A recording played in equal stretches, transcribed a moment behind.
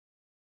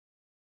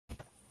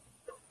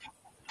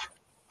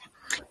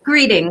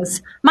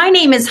Greetings. My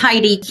name is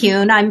Heidi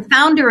Kuhn. I'm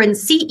founder and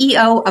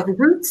CEO of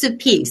Roots of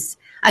Peace,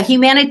 a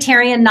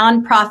humanitarian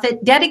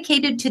nonprofit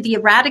dedicated to the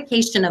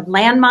eradication of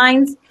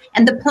landmines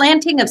and the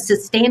planting of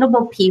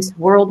sustainable peace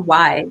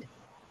worldwide.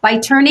 By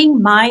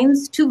turning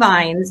mines to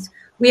vines,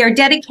 we are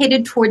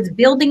dedicated towards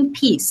building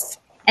peace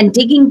and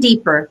digging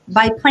deeper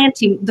by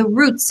planting the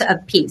roots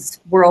of peace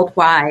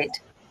worldwide.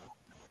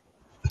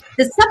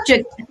 The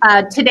subject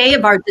today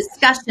of our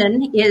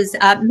discussion is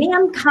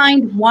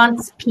mankind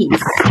wants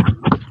peace,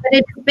 but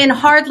it has been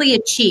hardly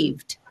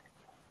achieved,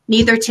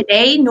 neither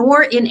today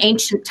nor in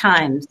ancient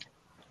times.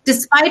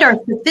 Despite our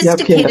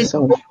sophisticated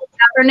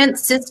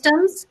governance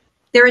systems,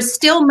 there is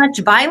still much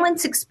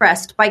violence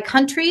expressed by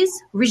countries,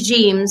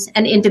 regimes,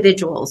 and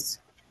individuals.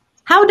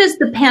 How does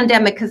the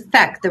pandemic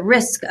affect the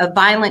risk of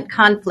violent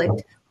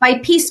conflict by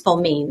peaceful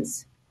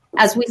means?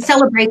 As we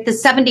celebrate the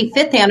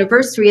 75th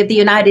anniversary of the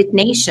United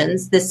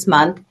Nations this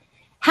month,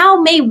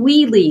 how may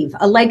we leave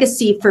a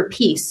legacy for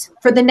peace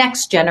for the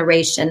next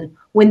generation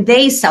when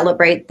they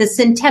celebrate the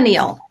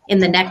centennial in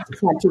the next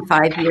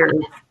 25 years?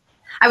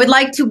 I would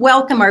like to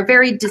welcome our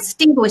very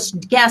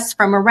distinguished guests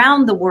from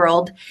around the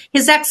world,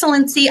 His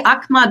Excellency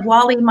Ahmad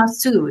Wali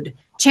Massoud,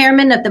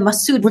 Chairman of the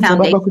Massoud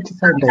Foundation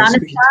for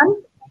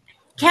Afghanistan,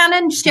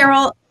 Canon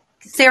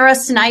Sarah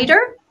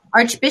Snyder,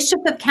 Archbishop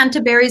of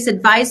Canterbury's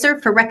Advisor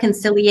for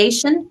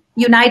Reconciliation,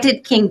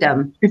 United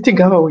Kingdom,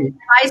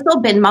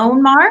 Faisal bin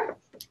Muaammar,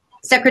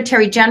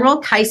 Secretary General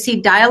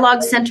KAICIID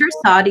Dialogue Center,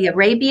 Saudi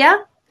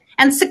Arabia,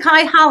 and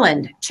Sekai,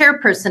 Holland,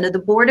 Chairperson of the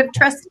Board of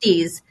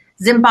Trustees,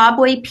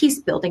 Zimbabwe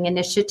Peacebuilding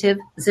Initiative,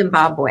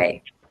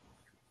 Zimbabwe.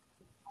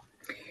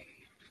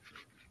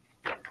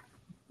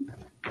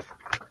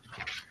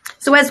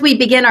 So as we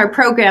begin our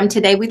program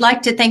today, we'd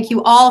like to thank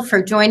you all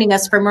for joining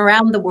us from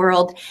around the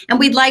world. And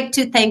we'd like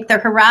to thank the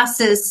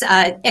Horasis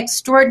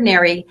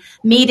extraordinary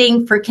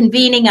meeting for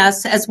convening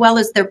us, as well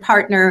as their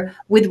partner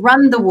with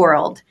Run the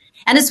World.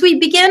 And as we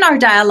begin our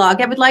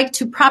dialogue, I would like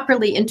to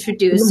properly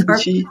introduce our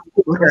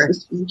speaker.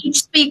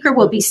 Each speaker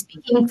will be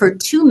speaking for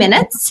 2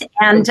 minutes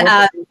and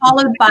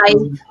followed by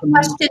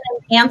question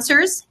and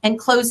answers and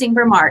closing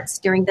remarks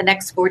during the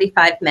next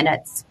 45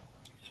 minutes.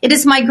 It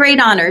is my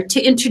great honor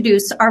to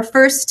introduce our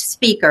first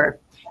speaker,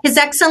 His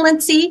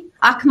Excellency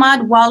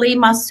Ahmad Wali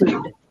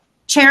Massoud,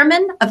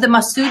 Chairman of the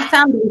Massoud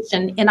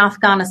Foundation in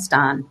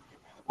Afghanistan,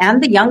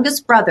 and the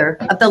youngest brother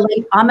of the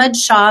late Ahmad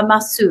Shah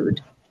Massoud,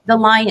 the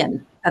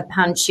Lion of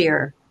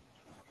Panjshir.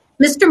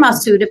 Mr.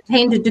 Massoud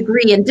obtained a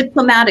degree in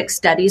diplomatic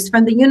studies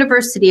from the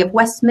University of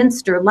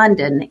Westminster,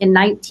 London in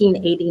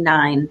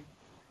 1989.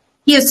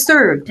 He has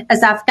served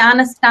as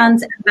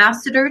Afghanistan's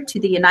ambassador to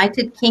the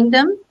United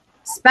Kingdom,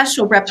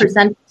 special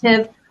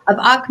representative of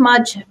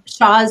Ahmad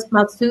Shah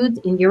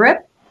Massoud in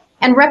Europe,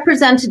 and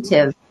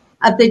representative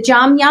of the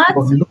Jamiat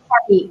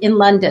Party in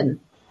London.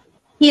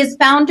 He is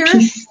founder of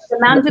the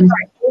Mandakar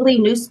Daily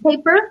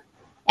newspaper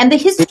and the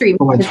history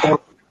magazine,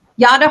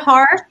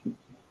 Yadahar,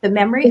 the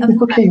memory of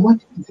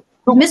Mr.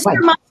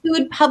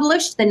 Massoud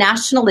published The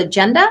National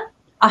Agenda,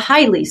 a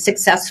highly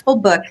successful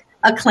book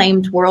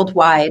acclaimed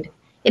worldwide.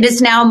 It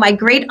is now my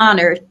great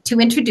honor to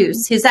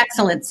introduce His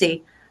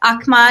Excellency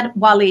Ahmad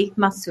Wali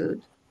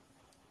Massoud.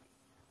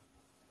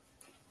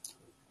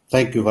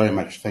 Thank you very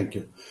much. Thank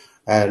you.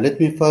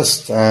 Let me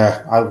first,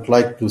 I would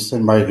like to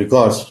send my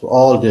regards to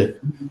all the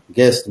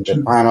guests in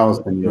the panels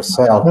and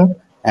yourself.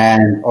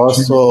 And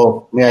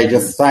also, may I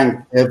just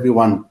thank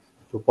everyone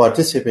to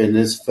participate in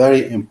this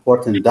very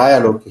important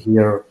dialogue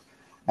here,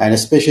 and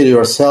especially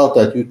yourself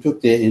that you took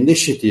the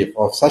initiative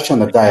of such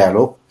a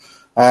dialogue,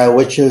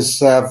 which is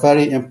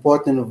very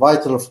important and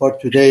vital for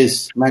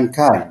today's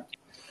mankind.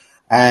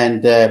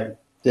 And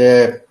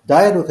the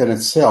dialogue in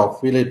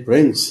itself really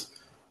brings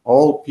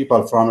all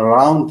people from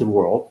around the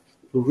world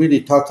to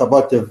really talk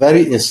about the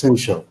very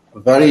essential,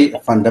 very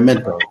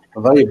fundamental,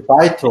 very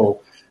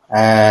vital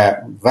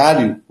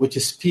value, which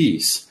is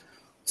peace,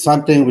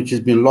 something which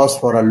has been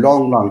lost for a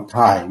long, long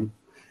time.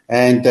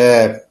 And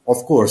of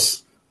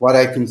course, what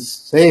I can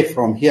say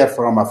from here,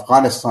 from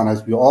Afghanistan,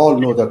 as we all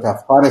know that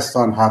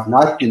Afghanistan have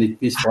not been at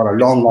peace for a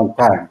long, long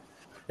time.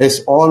 It's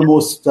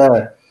almost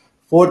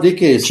 4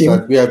 decades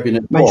that we have been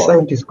at war.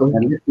 And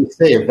let me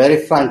say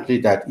very frankly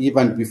that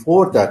even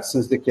before that,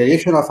 since the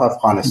creation of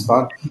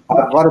Afghanistan,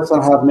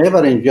 Afghanistan have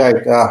never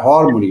enjoyed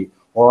harmony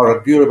or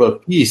a durable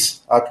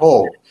peace at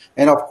all.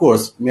 And of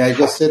course, may I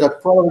just say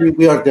that probably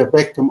we are the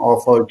victim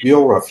of our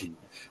geography.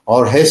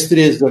 Our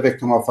history is the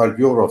victim of our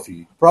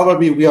geography.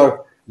 Probably we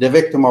are the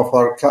victim of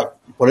our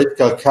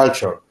political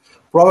culture.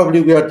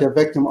 Probably we are the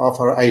victim of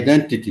our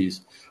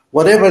identities.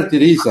 Whatever the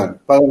reason,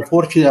 but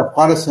unfortunately,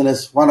 Afghanistan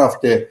is one of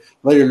the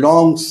very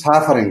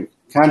long-suffering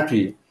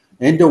countries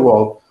in the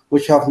world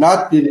which have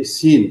not really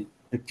seen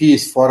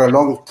peace for a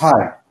long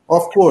time.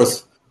 Of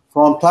course,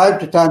 from time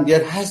to time,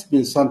 there has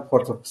been some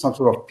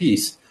sort of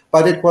peace,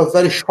 but it was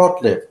very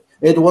short-lived.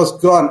 It was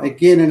gone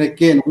again and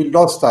again. We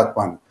lost that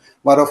one.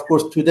 But of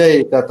course,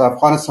 today that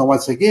Afghanistan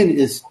once again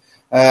is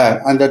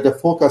under the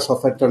focus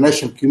of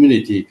international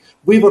community,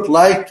 we would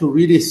like to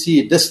really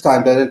see this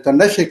time that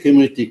international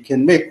community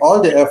can make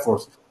all the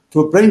efforts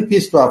to bring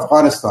peace to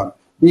Afghanistan,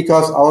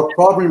 because our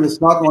problem is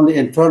not only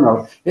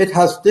internal, it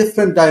has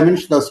different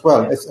dimensions as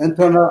well. It's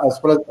internal as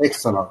well as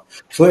external.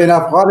 So in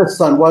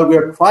Afghanistan, while we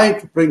are trying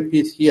to bring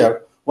peace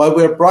here, while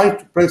we are trying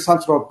to bring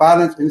some sort of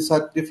balance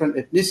inside different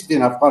ethnicity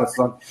in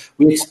Afghanistan,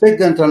 we expect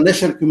the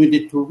international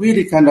community to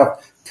really kind of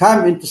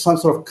come into some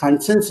sort of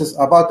consensus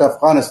about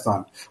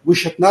Afghanistan. We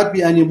should not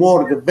be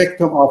anymore the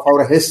victim of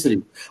our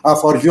history,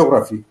 of our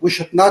geography. We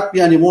should not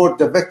be anymore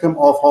the victim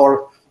of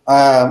our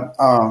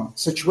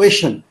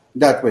situation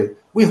that way.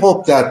 We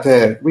hope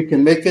that we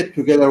can make it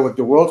together with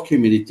the world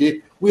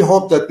community. We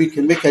hope that we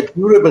can make a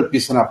durable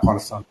peace in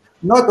Afghanistan,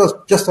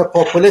 not just a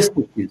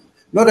populistic peace,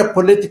 not a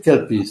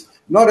political peace,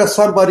 not a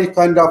somebody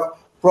kind of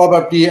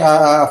probably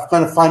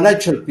kind of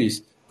financial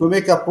peace, to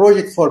make a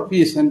project for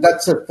peace and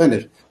that's it,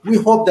 finished. We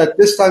hope that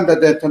this time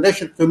that the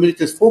international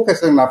community is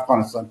focusing on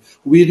Afghanistan,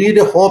 we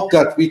really hope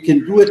that we can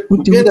do it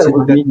together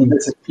with the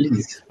international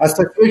community. A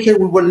situation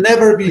we will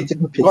never be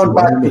gone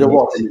back to the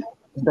war.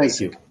 Thank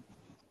you.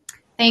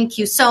 Thank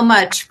you so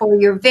much for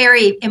your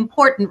very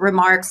important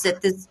remarks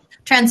at this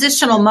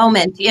transitional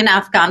moment in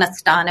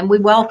Afghanistan. And we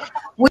will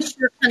wish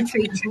your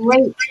country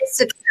great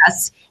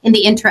success in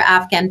the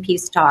inter-Afghan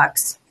peace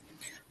talks.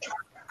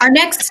 Our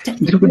next is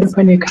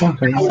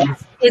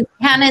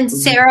Canon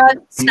Sarah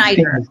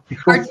Snyder,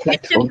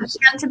 Archbishop of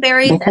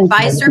Canterbury's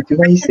Advisor for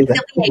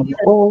Reconciliation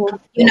of the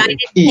United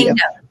Kingdom.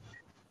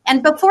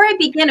 And before I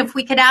begin, if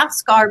we could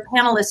ask our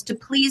panelists to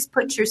please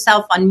put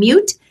yourself on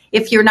mute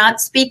if you're not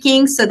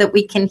speaking so that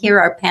we can hear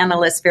our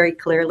panelists very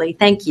clearly.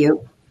 Thank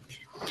you.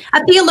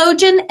 A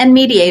theologian and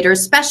mediator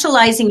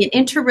specializing in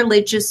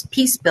interreligious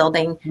peace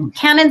building,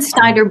 Canon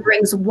Snyder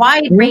brings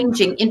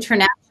wide-ranging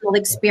international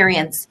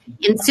experience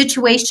in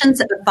situations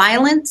of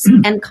violence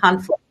and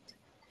conflict.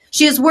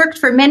 She has worked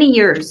for many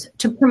years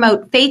to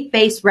promote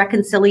faith-based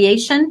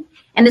reconciliation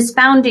and is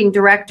founding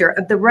director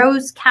of the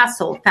Rose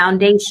Castle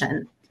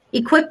Foundation,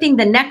 equipping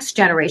the next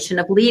generation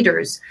of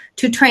leaders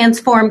to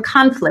transform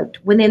conflict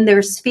within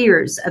their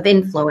spheres of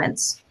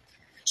influence.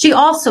 She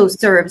also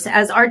serves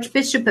as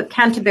Archbishop of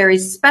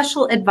Canterbury's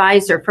Special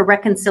Advisor for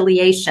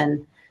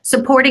Reconciliation,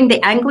 supporting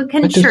the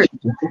Anglican Church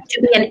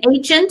to be an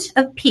agent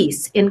of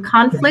peace in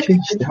conflict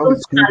and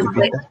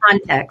post-conflict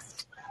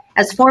context.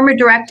 As former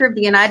director of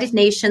the United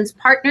Nations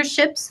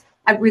Partnerships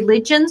of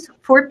Religions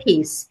for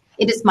Peace,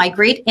 it is my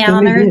great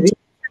honor to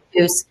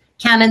introduce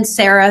Canon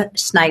Sarah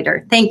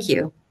Snyder. Thank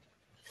you.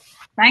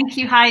 Thank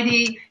you,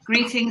 Heidi.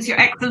 Greetings, Your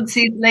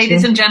Excellencies,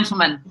 ladies and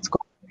gentlemen.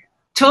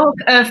 Talk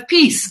of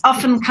peace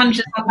often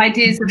conjures up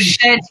ideas of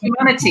shared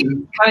humanity,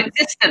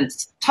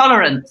 coexistence,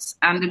 tolerance,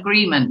 and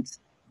agreement.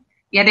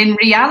 Yet in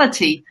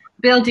reality,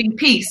 building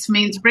peace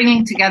means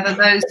bringing together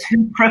those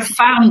who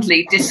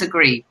profoundly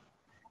disagree,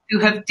 who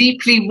have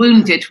deeply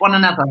wounded one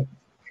another,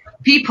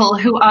 people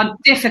who are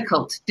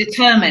difficult,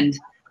 determined,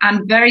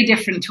 and very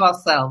different to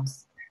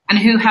ourselves, and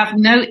who have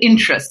no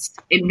interest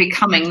in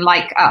becoming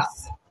like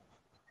us.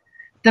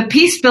 The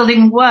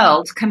peace-building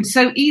world can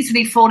so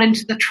easily fall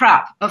into the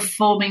trap of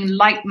forming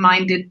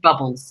like-minded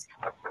bubbles.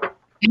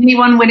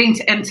 Anyone willing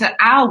to enter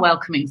our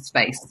welcoming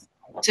space,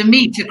 to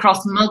meet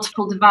across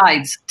multiple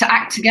divides, to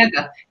act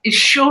together, is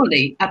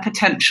surely a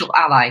potential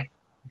ally.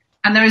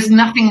 And there is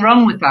nothing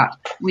wrong with that.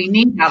 We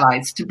need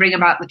allies to bring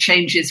about the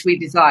changes we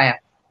desire.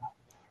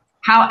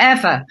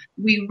 However,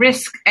 we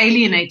risk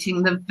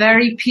alienating the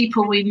very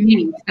people we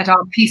need at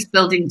our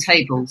peace-building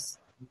tables.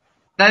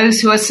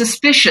 Those who are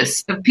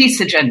suspicious of peace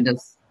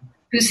agendas,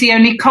 who see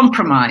only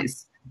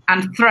compromise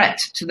and threat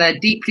to their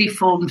deeply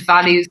formed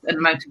values and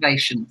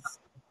motivations.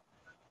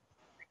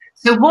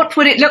 So what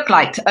would it look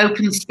like to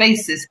open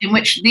spaces in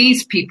which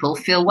these people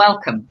feel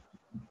welcome?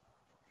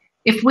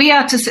 If we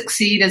are to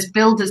succeed as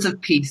builders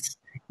of peace,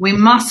 we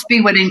must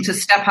be willing to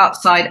step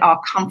outside our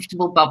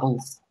comfortable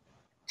bubbles,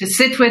 to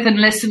sit with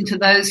and listen to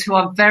those who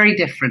are very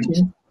different,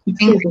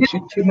 including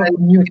those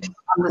who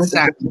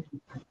understand,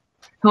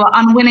 who are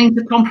unwilling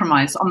to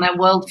compromise on their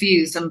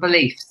worldviews and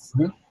beliefs.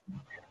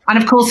 And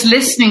of course,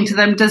 listening to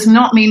them does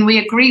not mean we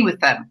agree with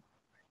them,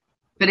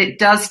 but it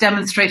does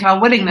demonstrate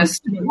our willingness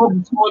to walk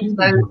towards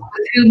those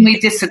with whom we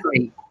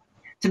disagree,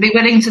 to be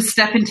willing to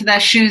step into their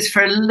shoes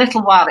for a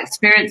little while,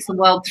 experience the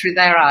world through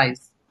their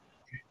eyes.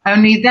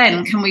 Only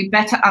then can we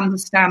better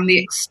understand the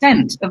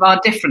extent of our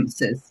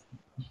differences.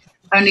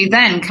 Only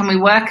then can we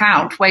work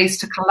out ways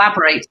to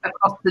collaborate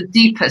across the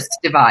deepest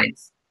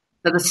divides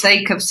for the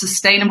sake of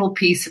sustainable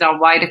peace in our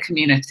wider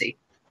community.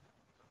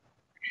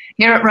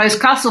 Here at Rose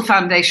Castle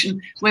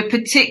Foundation, we're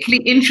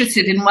particularly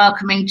interested in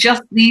welcoming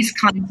just these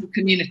kinds of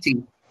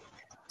communities,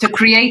 to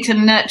create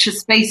and nurture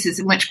spaces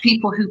in which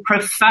people who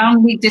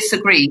profoundly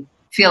disagree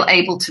feel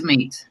able to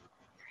meet.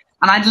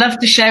 And I'd love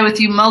to share with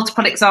you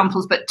multiple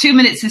examples, but 2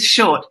 minutes is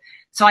short,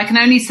 so I can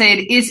only say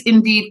it is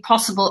indeed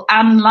possible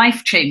and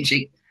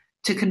life-changing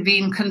to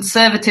convene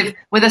conservative,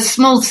 with a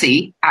small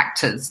c,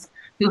 actors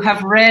who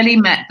have rarely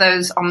met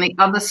those on the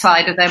other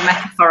side of their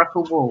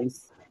metaphorical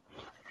walls.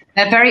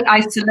 Their very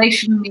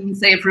isolation means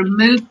they have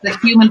removed the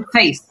human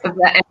face of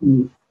their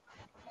enemies,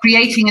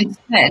 creating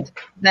instead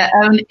their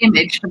own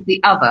image of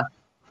the other,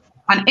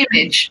 an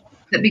image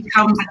that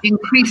becomes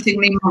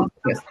increasingly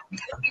monstrous.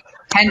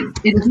 Hence,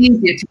 it is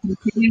easier to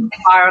continue the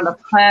spiral of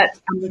hurt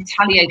and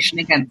retaliation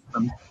against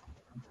them.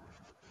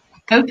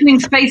 Opening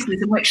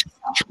spaces in which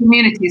such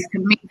communities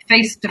can meet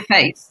face to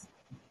face,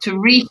 to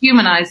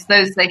rehumanize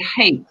those they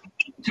hate,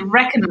 to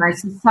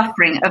recognize the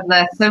suffering of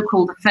their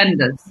so-called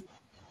offenders,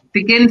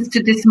 begins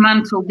to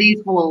dismantle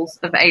these walls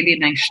of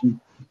alienation.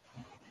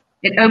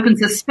 It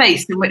opens a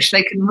space in which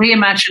they can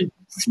reimagine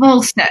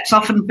small steps,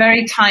 often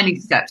very tiny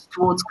steps,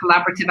 towards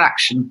collaborative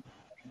action,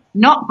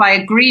 not by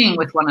agreeing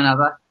with one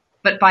another,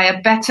 but by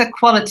a better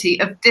quality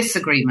of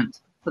disagreement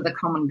for the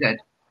common good.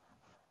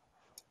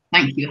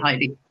 Thank you,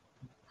 Heidi.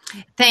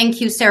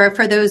 Thank you, Sarah,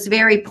 for those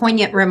very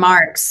poignant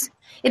remarks.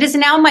 It is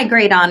now my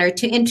great honor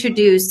to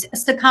introduce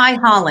Sekai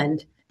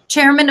Holland,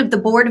 Chairman of the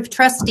Board of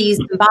Trustees,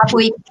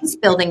 Zimbabwe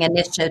Peacebuilding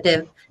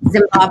Initiative,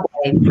 Zimbabwe.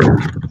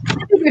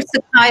 Senator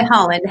Sekai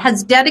Holland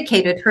has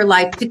dedicated her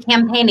life to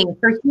campaigning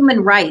for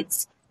human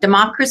rights,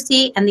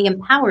 democracy, and the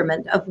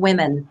empowerment of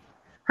women.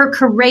 Her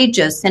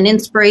courageous and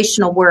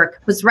inspirational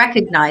work was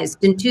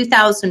recognized in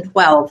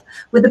 2012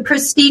 with the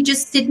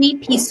prestigious Sydney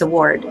Peace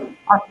Award,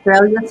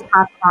 Australia's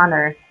top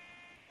honor.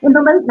 In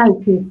the late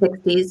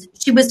 1960s,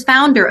 she was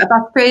founder of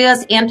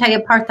Australia's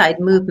anti-apartheid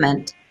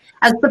movement.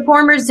 As the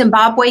former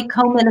Zimbabwe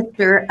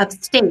Co-Minister of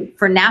State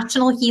for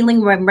National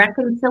Healing,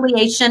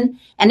 Reconciliation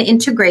and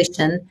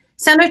Integration,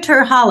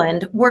 Senator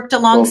Holland worked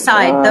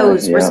alongside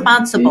those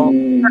responsible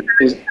for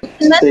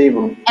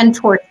imprisonment and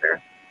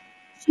torture.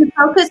 She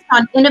focused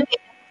on innovative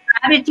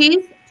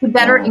strategies to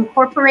better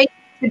incorporate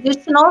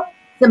traditional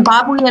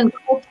Zimbabwean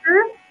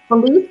culture,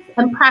 beliefs,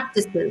 and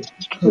practices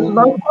with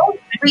local,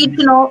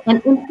 regional,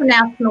 and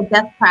international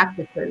best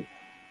practices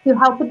to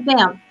help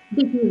advance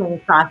the healing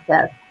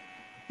process.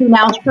 She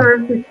now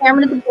serves as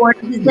chairman of the board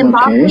of the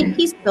Zimbabwe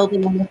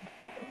Peacebuilding Initiative.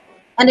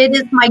 And it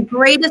is my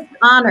greatest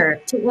honor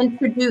to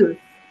introduce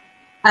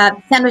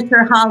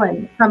Senator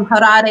Holland from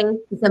Harare,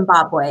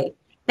 Zimbabwe.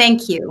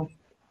 Thank you.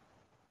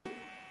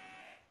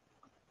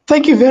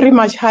 Thank you very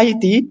much,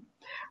 Heidi.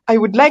 I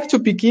would like to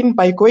begin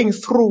by going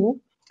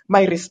through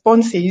my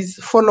responses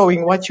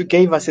following what you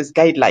gave us as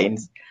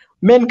guidelines.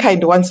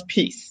 Mankind wants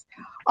peace.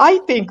 I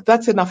think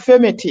that's an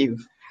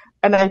affirmative,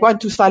 and I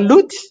want to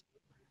salute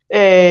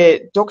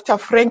Dr.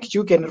 Frank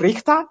Jürgen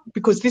Richter,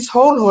 because this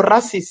whole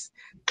Horasis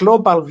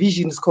Global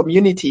Visions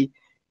community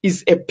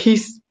is a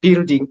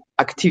peace-building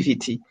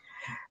activity.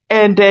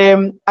 And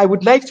I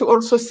would like to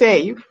also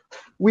say,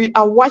 we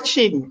are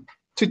watching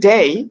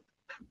today,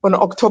 on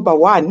October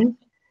 1,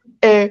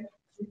 a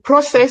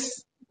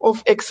process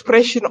of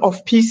expression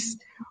of peace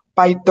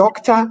by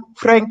Dr.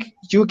 Frank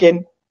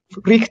Jürgen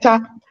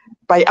Richter,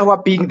 by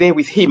our being there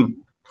with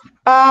him.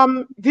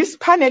 This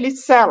panel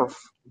itself,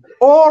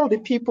 all the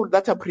people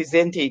that are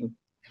presenting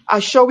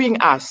are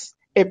showing us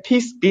a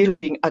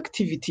peace-building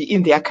activity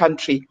in their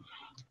country.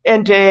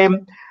 And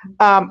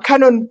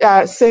Canon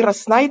Sarah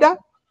Snyder,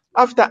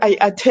 after I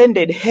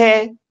attended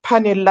her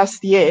panel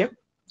last year,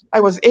 I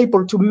was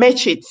able to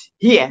match it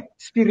here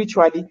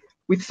spiritually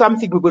with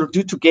something we will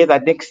do together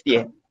this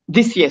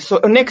year. So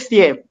next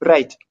year,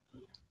 right.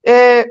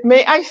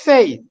 May I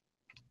say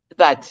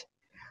that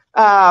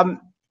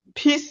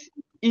peace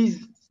is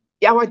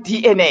our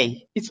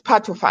DNA. It's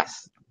part of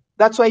us.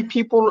 That's why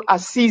people are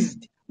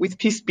seized with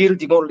peace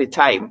building all the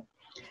time.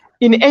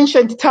 In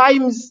ancient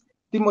times,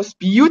 the most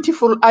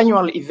beautiful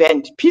annual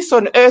event, Peace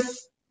on Earth,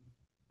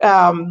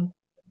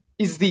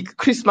 is the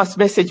Christmas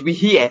message we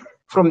hear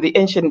from the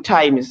ancient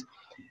times.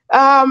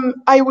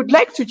 I would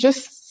like to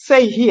just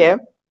say here,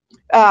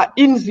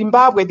 in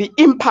Zimbabwe, the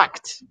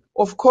impact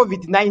of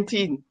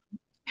COVID-19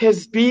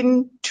 has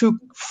been to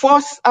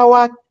force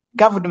our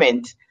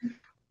government,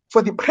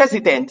 for the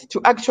president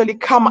to actually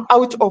come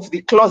out of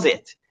the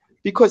closet,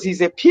 because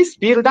he's a peace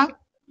builder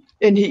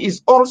and he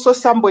is also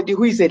somebody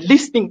who is a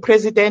listening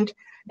president,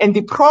 and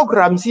the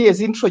programs he has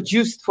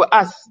introduced for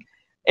us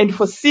and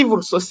for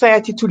civil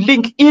society to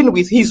link in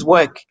with his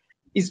work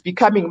is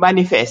becoming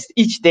manifest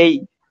each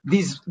day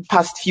these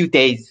past few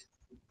days.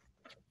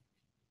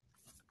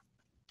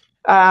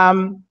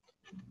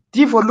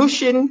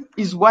 Devolution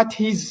is what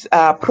his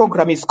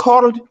program is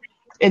called,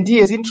 and he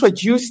has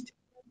introduced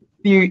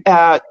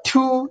the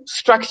two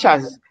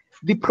structures,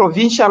 the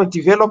provincial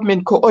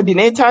development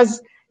coordinators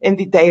and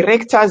the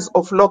directors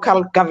of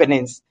local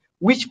governance,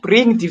 which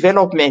bring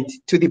development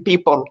to the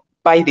people,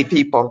 by the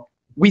people,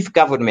 with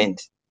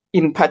government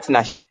in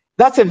partnership.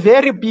 That's a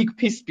very big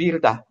peace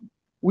builder,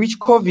 which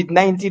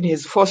COVID-19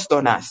 has forced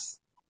on us.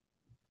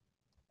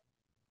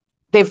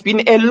 There've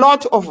been a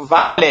lot of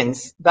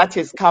violence that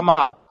has come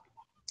up,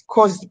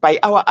 caused by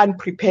our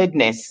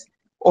unpreparedness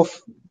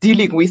of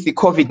dealing with the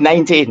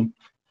COVID-19.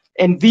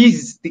 And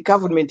the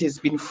government has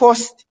been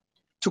forced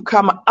to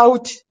come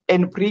out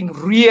and bring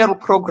real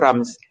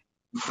programs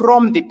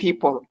from the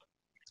people,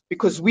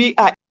 because we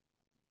are.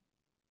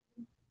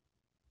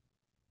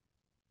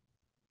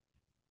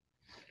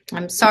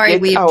 I'm sorry,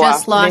 we've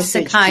just lost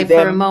Sekai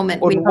for a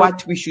moment. On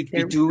what we should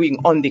be doing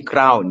on the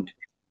ground.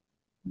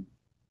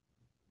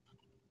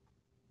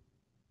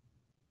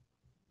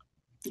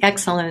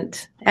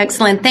 Excellent.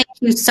 Excellent. Thank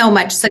you so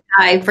much,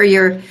 Sekai, for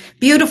your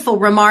beautiful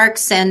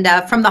remarks and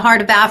from the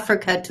heart of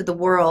Africa to the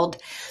world.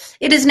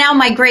 It is now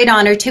my great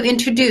honor to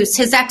introduce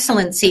His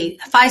Excellency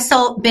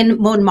Faisal bin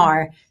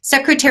Muaammar,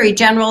 Secretary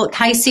General,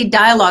 KAICIID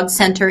Dialogue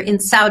Center in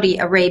Saudi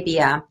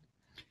Arabia.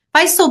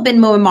 Faisal bin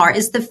Muaammar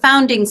is the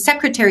founding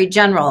Secretary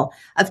General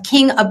of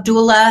King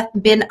Abdullah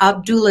bin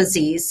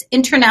Abdulaziz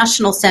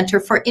International Center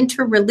for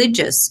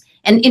Interreligious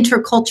and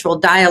Intercultural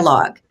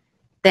Dialogue,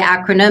 the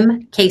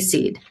acronym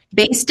KAICIID,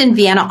 based in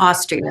Vienna,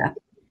 Austria.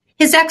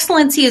 His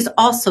Excellency is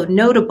also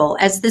notable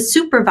as the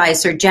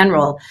Supervisor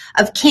General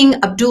of King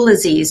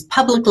Abdulaziz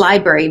Public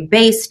Library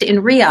based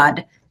in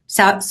Riyadh,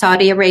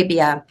 Saudi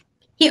Arabia.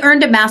 He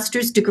earned a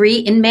master's degree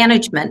in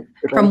management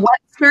from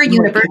Webster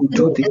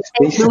University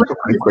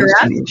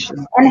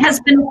and has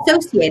been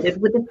associated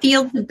with the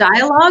fields of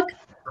dialogue,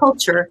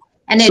 culture,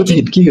 and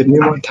education,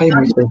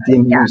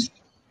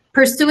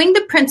 pursuing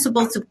the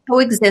principles of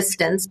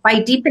coexistence by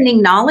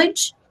deepening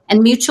knowledge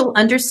and mutual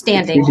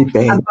understanding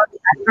among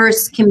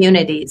diverse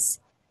communities.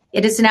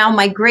 It is now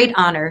my great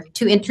honor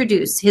to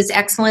introduce His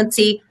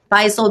Excellency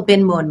Faisal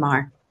bin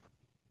Muaammar.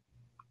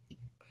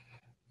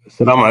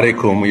 Assalamu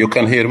alaikum. You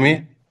can hear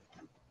me?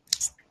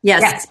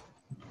 Yes.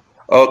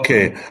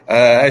 Okay.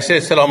 I say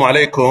assalamu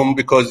alaikum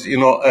because,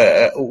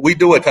 we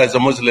do it as a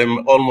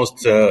Muslim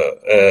almost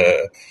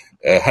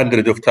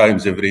 100 of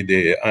times every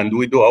day, and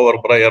we do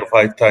our prayer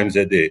 5 times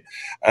a day,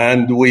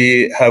 and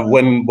we have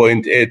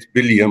 1.8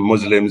 billion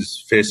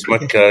Muslims face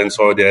Mecca in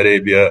Saudi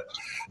Arabia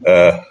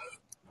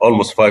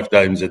almost 5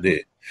 times a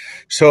day.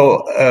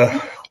 So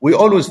we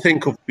always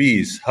think of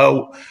peace.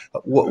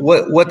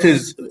 What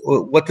is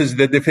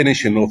the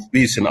definition of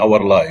peace in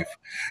our life?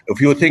 If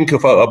you think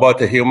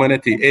about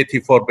humanity,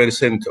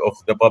 84% of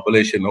the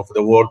population of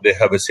the world, they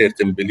have a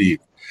certain belief.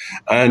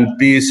 And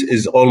peace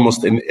is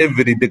almost in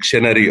every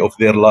dictionary of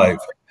their life.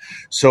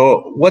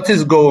 So what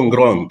is going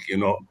wrong?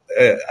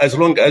 As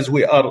long as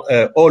we are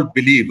all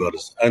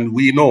believers and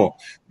we know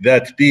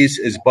that peace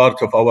is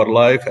part of our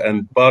life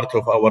and part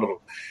of our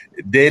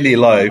daily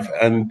life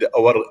and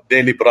our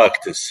daily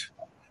practice,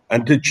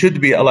 and it should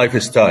be a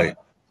lifestyle.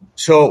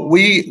 So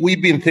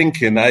we've been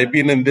thinking, I've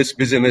been in this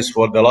business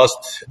for the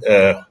last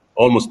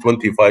almost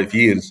 25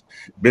 years,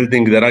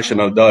 building the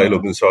national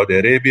dialogue in Saudi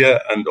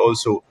Arabia and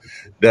also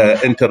the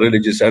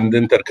interreligious and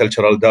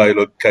intercultural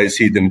dialogue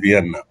KAICIID in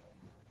Vienna.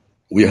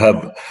 We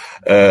have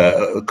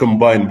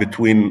combined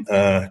between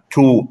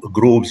 2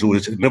 groups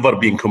which have never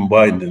been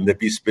combined in the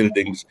peace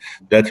buildings.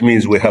 That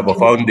means we have a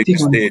founding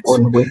states,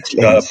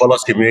 the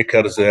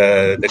policymakers,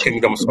 the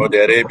Kingdom of Saudi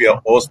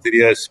Arabia,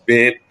 Austria,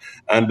 Spain,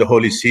 and the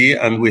Holy See,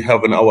 and we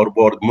have in our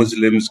board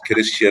Muslims,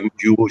 Christian,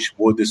 Jewish,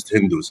 Buddhist,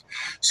 Hindus.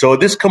 So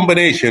this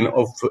combination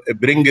of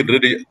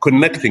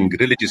connecting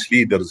religious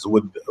leaders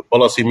with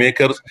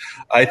policymakers,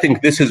 I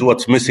think this is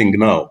what's missing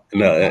now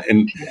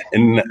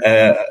in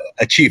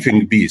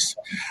achieving peace.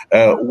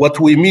 What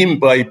we mean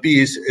by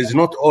peace is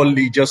not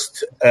only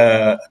just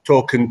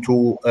talking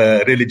to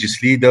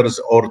religious leaders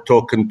or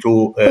talking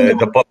to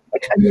the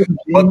public,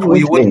 but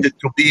we want it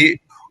to be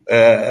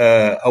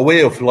a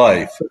way of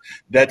life.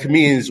 That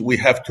means we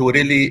have to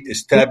really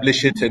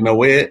establish it in a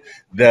way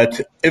that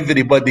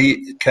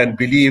everybody can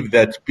believe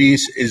that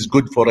peace is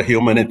good for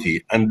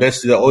humanity, and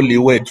that's the only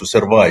way to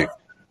survive.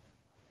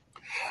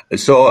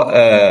 So,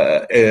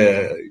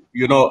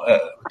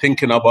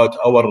 thinking about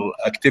our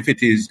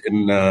activities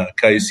in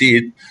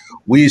KAICIID,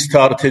 we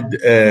started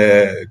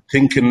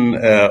thinking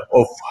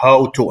of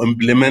how to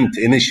implement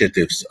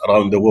initiatives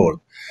around the world.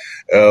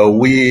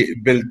 We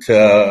built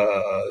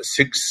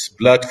 6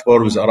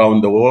 platforms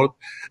around the world,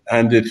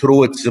 and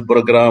through its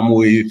program,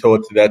 we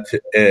thought that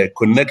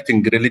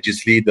connecting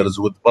religious leaders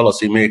with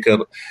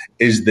policymakers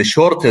is the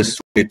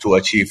shortest way to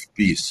achieve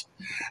peace.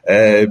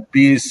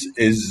 Peace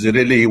is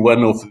really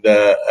one of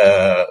the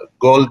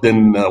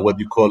golden,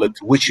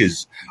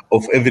 wishes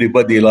of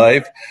everybody's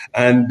life,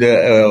 and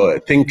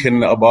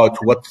thinking about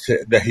what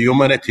the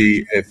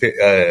humanity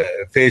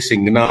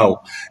facing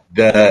now,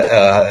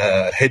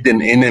 the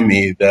hidden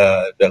enemy,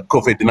 the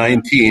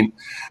COVID-19.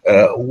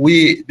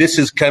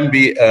 Can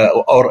be,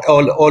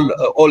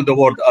 all the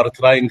world are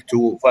trying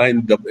to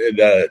find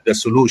the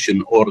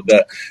solution or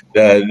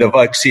the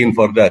vaccine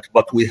for that.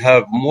 But we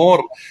have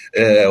more,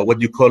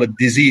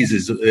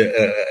 diseases,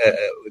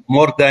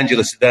 more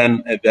dangerous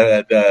than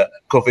the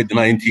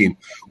COVID-19.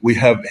 We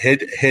have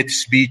hate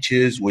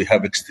speeches, we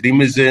have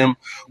extremism,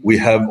 we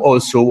have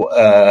also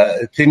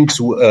things,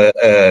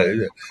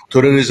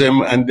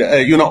 tourism, and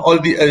all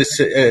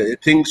the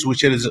things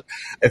which is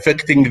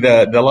affecting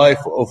the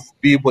life of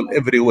people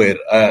everywhere.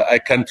 I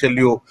can tell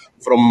you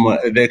from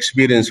the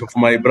experience of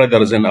my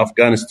brothers in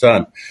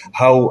Afghanistan,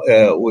 how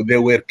they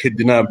were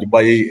kidnapped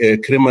by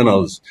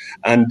criminals,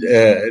 and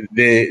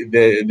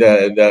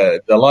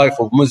the life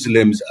of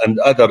Muslims and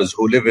others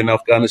who live in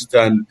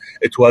Afghanistan,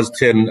 it was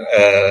turned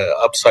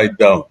upside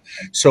down.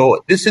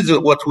 So this is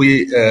what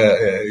we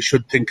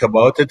should think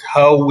about it,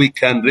 how we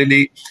can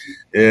really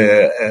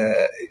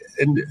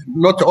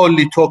not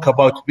only talk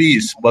about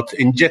peace, but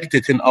inject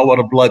it in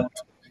our blood,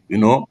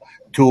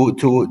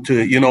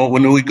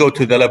 when we go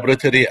to the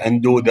laboratory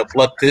and do the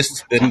blood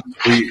tests, then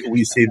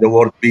we see the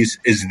word peace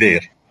is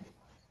there.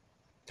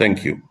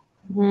 Thank you.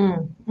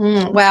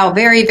 Wow,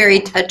 very,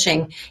 very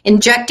touching.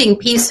 Injecting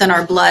peace in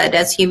our blood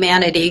as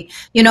humanity.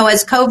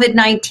 As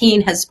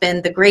COVID-19 has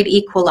been the great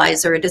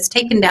equalizer, it has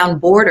taken down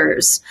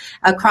borders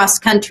across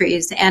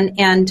countries,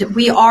 and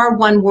we are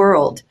one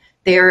world.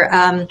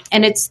 And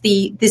it's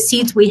the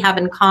seeds we have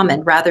in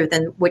common rather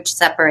than which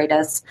separate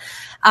us.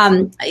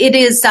 It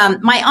is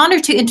my honor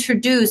to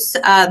introduce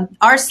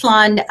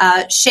Arslan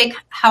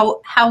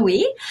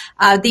Chikhaoui,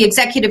 the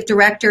Executive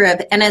Director of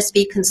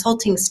NSV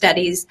Consulting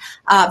Studies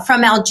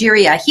from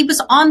Algeria. He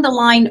was on the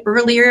line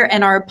earlier,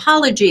 and our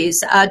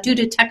apologies due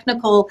to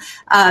technical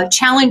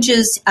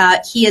challenges.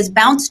 He has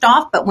bounced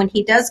off, but when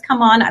he does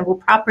come on, I will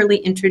properly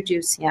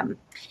introduce him.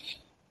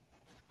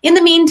 In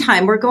the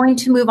meantime, we're going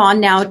to move on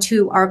now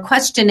to our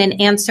question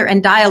and answer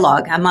and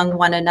dialogue among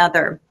one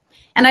another.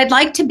 And I'd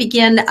like to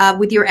begin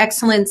with Your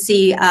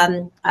Excellency,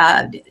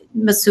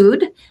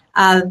 Masoud,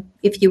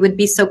 if you would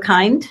be so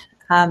kind.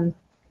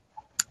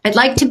 I'd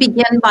like to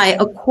begin by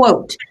a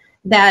quote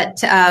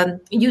that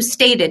you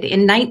stated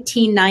in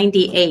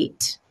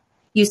 1998.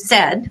 You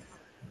said,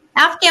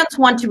 "Afghans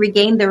want to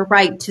regain their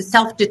right to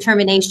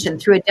self-determination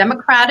through a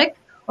democratic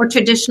or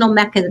traditional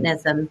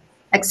mechanism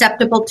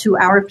acceptable to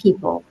our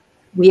people.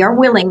 We are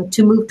willing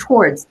to move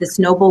towards this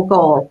noble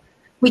goal.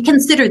 We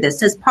consider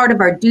this as part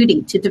of our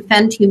duty to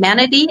defend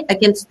humanity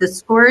against the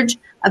scourge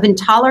of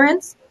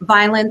intolerance,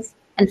 violence,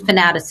 and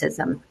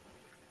fanaticism."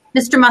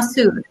 Mr.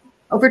 Massoud,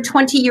 over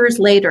 20 years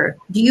later,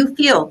 do you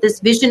feel this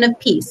vision of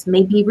peace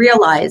may be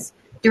realized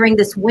during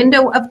this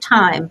window of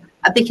time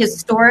of the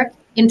historic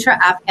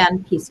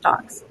intra-Afghan peace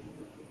talks?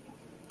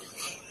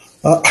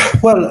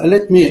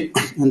 Let me,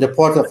 in the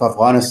part of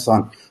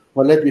Afghanistan,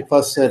 let me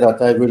first say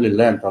that I really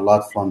learned a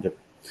lot from the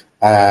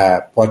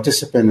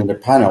participant in the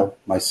panel,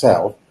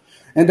 myself.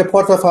 In the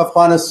part of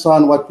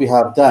Afghanistan, what we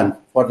have done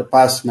for the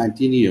past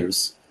 19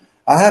 years,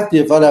 I have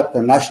developed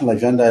a national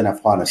agenda in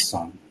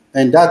Afghanistan.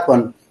 And that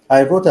one,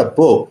 I wrote a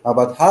book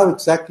about how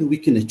exactly we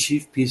can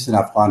achieve peace in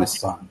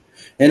Afghanistan.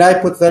 And I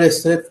put very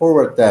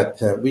straightforward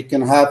that we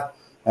can have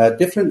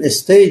different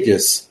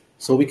stages,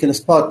 so we can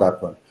start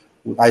that one.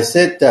 I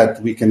said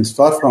that we can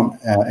start from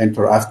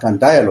inter-Afghan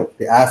dialogue.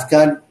 The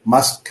Afghan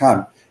must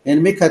come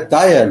and make a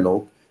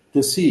dialogue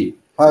to see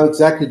how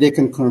exactly they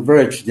can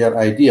converge their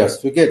ideas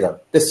together.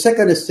 The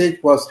second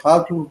stage was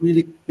how to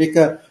really make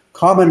a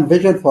common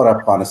vision for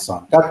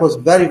Afghanistan. That was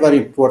very, very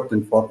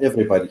important for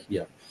everybody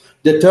here.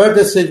 The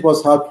third stage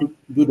was how to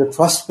do the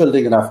trust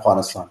building in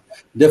Afghanistan.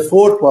 The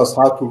fourth was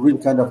how to really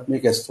kind of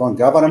make a strong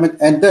government.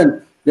 And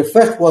then the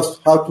fifth was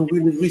how to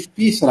really reach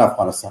peace in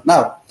Afghanistan.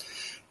 Now,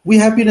 we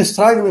have been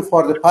struggling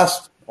for the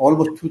past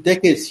almost 2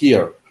 decades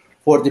here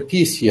for the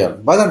peace here.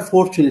 But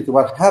unfortunately,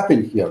 what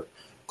happened here,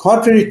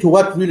 contrary to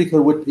what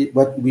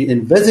we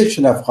envisaged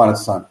in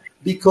Afghanistan,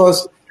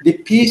 because the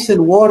peace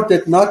and war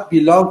did not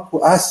belong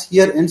to us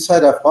here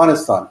inside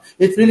Afghanistan.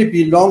 It really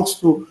belongs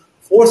to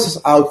forces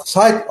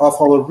outside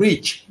of our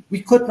reach.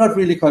 We could not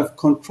really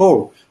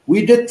control.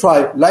 We did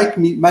try, like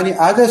many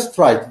others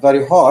tried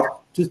very hard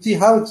to see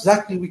how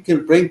exactly we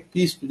can bring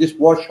peace to this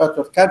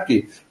war-shattered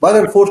country. But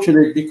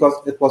unfortunately, because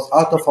it was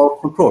out of our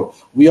control.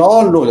 We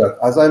all know that,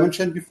 as I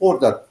mentioned before,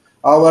 that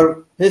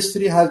our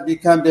history has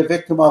become the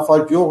victim of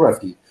our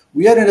geography.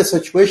 We are in a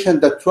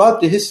situation that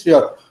throughout the history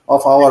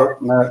of our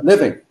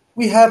living,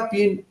 we have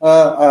been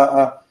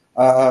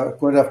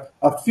kind of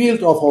a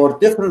field of our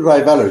different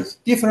rivalries.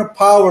 Different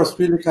powers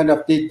really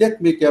they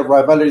did make their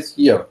rivalries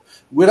here.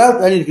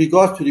 Without any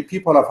regard to the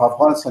people of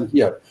Afghanistan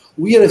here,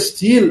 we are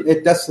still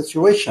in that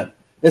situation.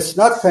 It's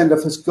not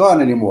it's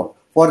gone anymore.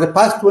 For the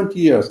past 20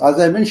 years, as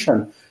I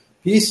mentioned,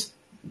 peace,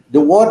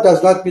 the war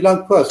does not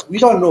belong to us. We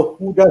don't know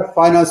who does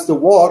finance the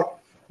war,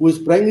 who is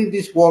bringing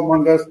these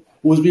warmongers,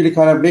 who's really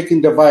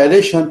making the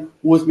violation,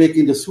 who's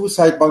making the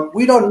suicide bomb.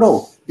 We don't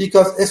know,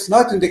 because it's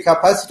not in the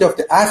capacity of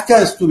the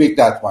Afghans to make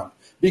that one.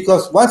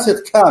 Because once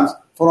it comes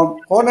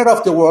from corner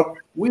of the world,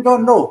 we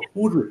don't know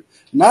who will.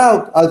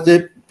 Now, as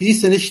the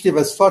peace initiative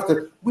has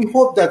started, we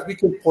hope that we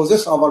can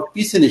possess our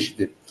peace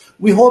initiative.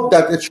 We hope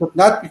that it should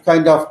not be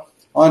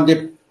on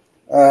the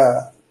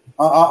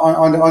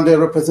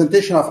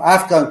representation of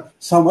Afghan.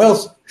 Someone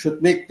else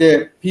should make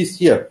the peace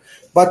here.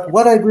 But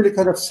what I really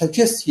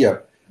suggest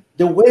here,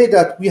 the way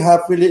that we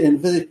have really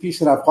envisaged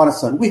peace in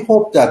Afghanistan, we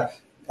hope that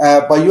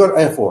by your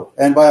effort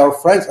and by our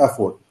friends'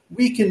 effort,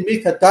 we can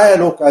make a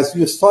dialogue as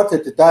you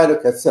started the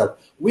dialogue itself.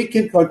 We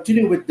can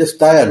continue with this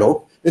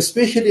dialogue,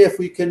 especially if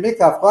we can make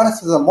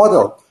Afghanistan a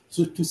model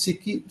to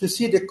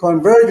see the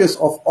convergence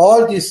of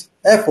all these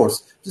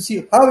efforts, to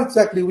see how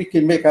exactly we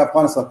can make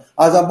Afghanistan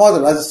as a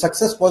model, as a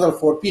success model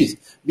for peace.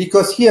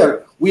 Because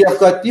here we have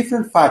got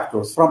different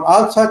factors from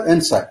outside,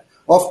 inside.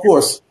 Of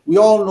course, we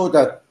all know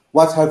that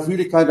what have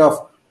really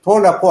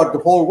torn apart the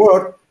whole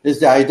world is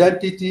the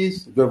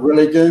identities, the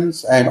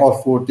religions, and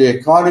also the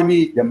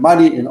economy, the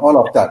money, and all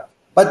of that.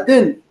 But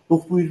then,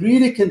 if we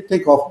really can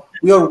think of,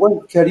 we are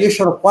one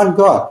creation of one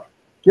God,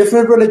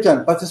 different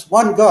religion, but it's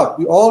one God.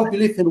 We all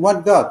believe in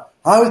one God.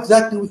 how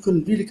exactly we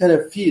can really kind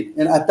of feed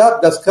and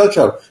adapt this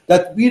culture,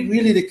 that we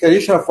really the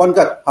creation of one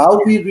God,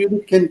 how we really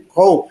can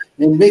go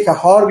and make a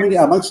harmony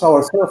amongst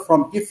ourselves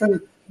from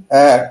different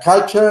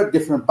culture,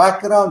 different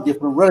background,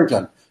 different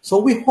religion. So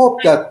we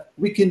hope that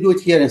we can do it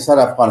here inside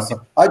Afghanistan.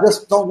 I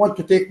just don't want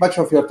to take much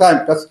of your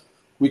time because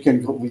we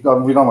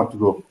don't want to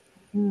go.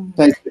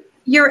 Thank you.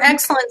 Your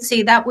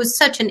Excellency, that was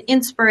such an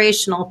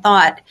inspirational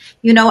thought.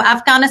 You know,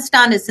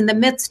 Afghanistan is in the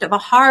midst of a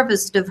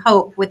harvest of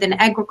hope with an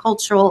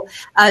agricultural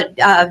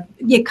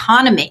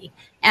economy.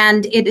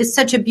 And it is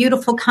such a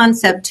beautiful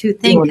concept to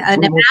think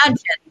and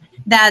imagine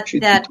that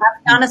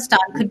Afghanistan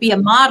could be a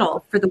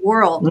model for the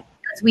world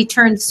as we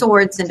turn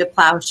swords into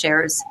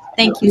plowshares.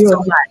 Thank you so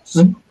much.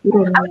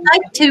 I would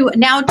like to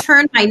now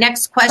turn my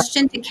next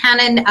question to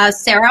Canon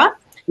Sarah.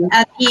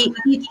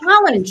 The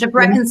challenge of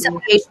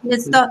reconciliation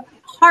is the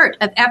heart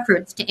of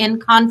efforts to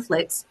end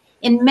conflicts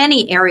in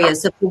many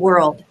areas of the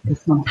world.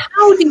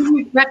 How do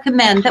you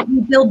recommend that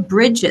we build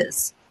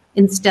bridges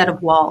instead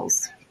of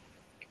walls?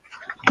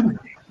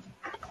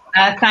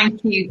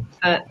 Thank you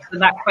for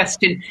that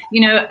question.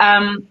 You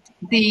know,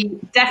 the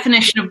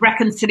definition of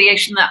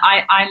reconciliation that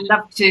I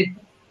love to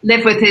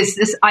live with is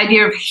this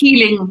idea of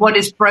healing what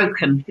is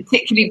broken,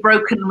 particularly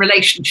broken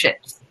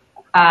relationships.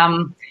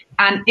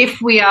 And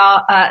if we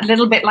are a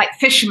little bit like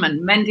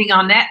fishermen mending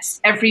our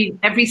nets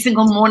every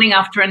single morning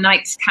after a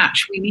night's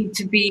catch, we need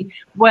to be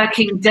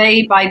working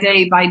day by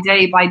day by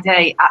day by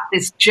day at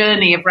this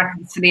journey of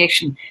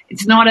reconciliation.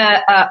 It's not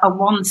a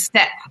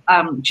one-step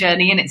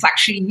journey, and it's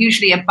actually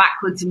usually a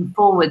backwards and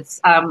forwards,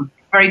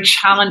 very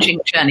challenging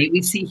journey.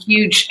 We see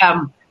huge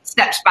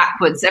steps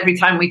backwards every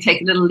time we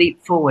take a little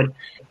leap forward.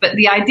 But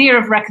the idea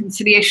of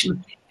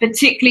reconciliation,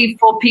 particularly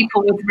for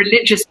people with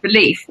religious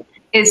belief,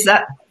 is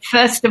that,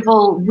 first of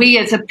all, we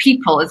as a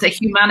people, as a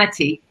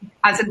humanity,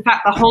 as in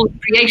fact the whole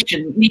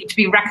creation, need to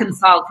be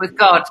reconciled with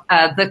God,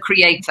 the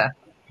Creator.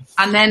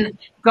 And then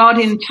God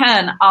in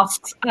turn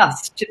asks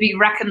us to be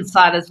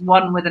reconcilers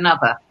one with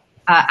another.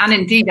 And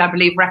indeed, I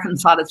believe,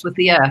 reconcilers with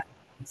the earth.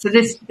 So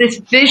this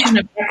vision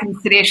of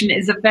reconciliation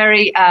is a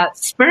very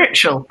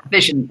spiritual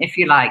vision, if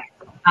you like,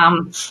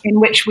 in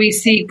which we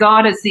see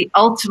God as the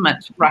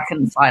ultimate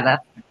reconciler,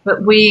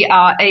 but we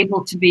are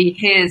able to be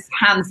his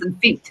hands and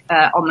feet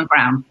on the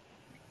ground.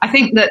 I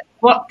think that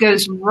what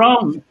goes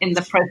wrong in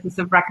the process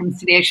of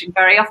reconciliation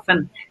very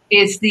often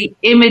is the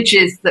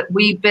images that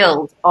we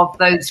build of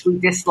those we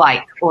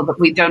dislike or that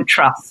we don't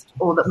trust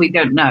or that we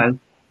don't know.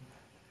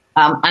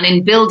 And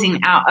in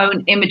building our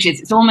own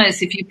images, it's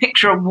almost, if you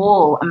picture a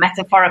wall, a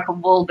metaphorical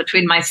wall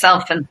between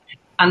myself and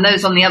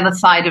those on the other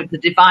side of the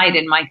divide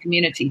in my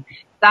community,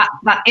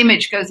 that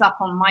image goes up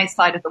on my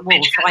side of the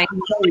wall. So I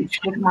engage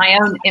with my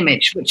own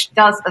image, which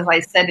does, as I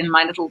said in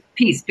my little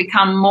piece,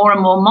 become more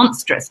and more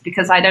monstrous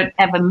because I don't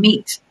ever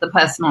meet the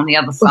person on the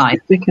other side.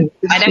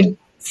 I don't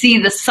see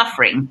the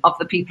suffering of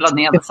the people on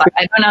the other side.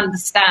 I don't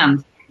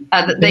understand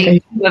that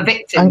they were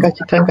victims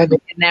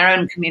in their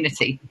own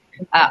community.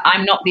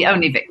 I'm not the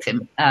only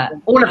victim.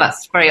 All of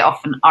us very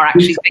often are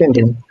actually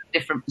victims.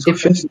 Different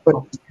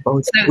people. So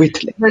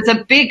there's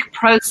a big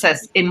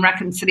process in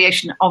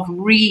reconciliation of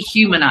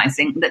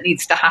rehumanizing that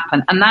needs to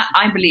happen. And that,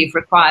 I believe,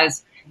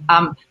 requires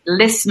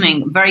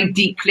listening very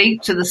deeply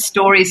to the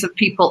stories of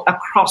people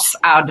across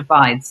our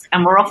divides.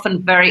 And we're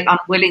often very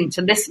unwilling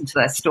to listen to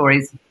their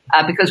stories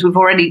because we've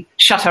already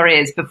shut our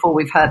ears before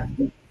we've heard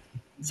them.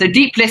 So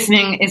deep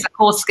listening is a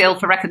core skill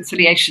for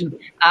reconciliation,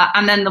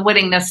 and then the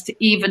willingness to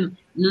even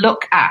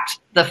look at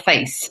the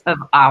face of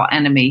our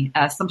enemy,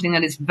 something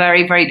that is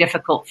very, very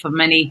difficult for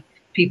many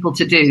people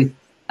to do,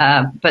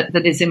 but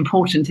that is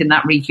important in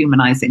that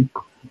rehumanizing.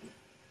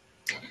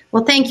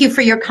 Well, thank you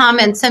for your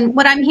comments. And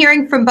what I'm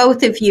hearing from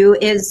both of you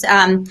is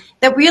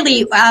that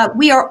really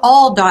we are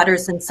all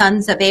daughters and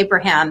sons of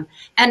Abraham.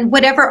 And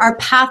whatever our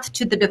path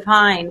to the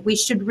divine, we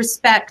should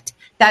respect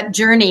that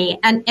journey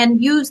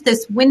and use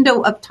this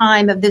window of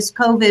time of this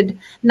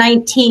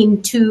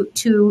COVID-19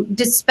 to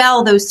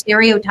dispel those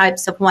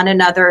stereotypes of one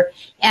another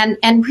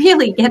and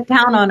really get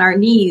down on our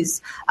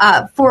knees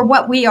for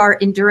what we are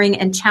enduring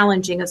and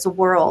challenging as a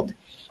world.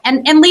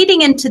 And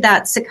leading into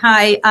that,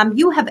 Sekai,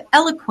 you have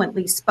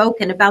eloquently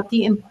spoken about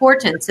the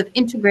importance of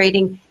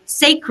integrating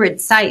sacred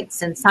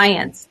sites and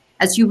science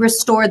as you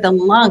restore the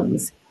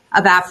lungs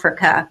of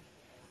Africa.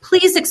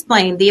 Please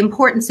explain the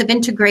importance of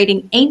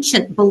integrating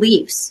ancient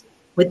beliefs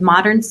with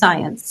modern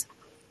science.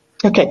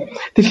 Okay.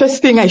 The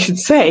first thing I should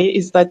say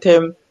is that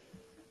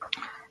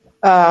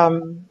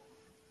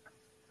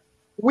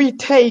we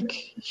take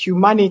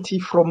humanity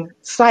from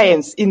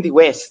science in the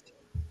West.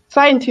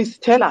 Scientists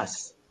tell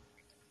us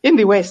in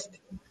the West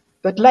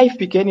that life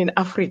began in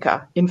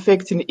Africa, in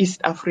fact, in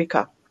East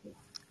Africa.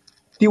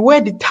 The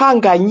word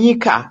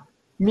Tanganyika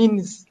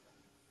means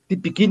the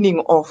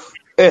beginning of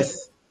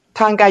Earth,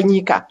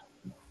 Tanganyika.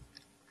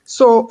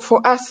 So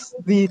for us,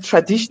 the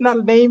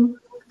traditional name,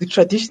 the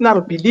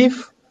traditional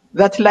belief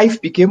that life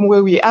began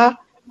where we are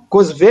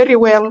goes very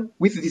well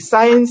with the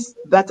science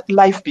that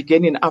life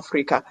began in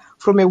Africa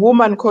from a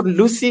woman called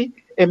Lucy,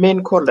 a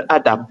man called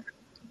Adam.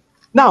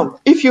 Now,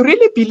 if you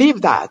really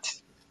believe that,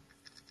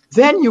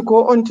 Then you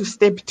go on to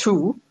step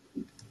 2,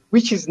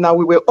 which is now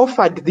we were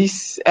offered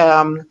this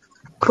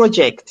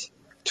project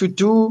to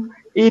do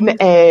in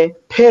a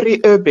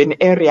peri-urban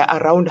area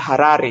around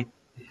Harare.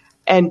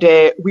 And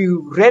we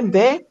ran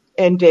there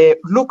and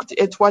looked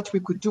at what we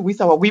could do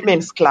with our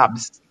women's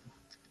clubs.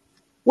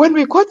 When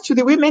we got to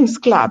the women's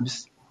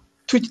clubs,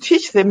 to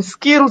teach them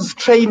skills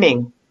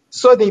training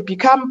so they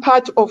become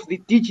part of the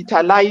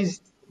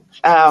digitalized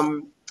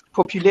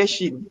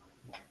population,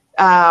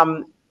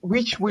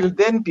 which will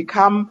then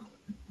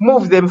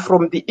move them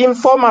from the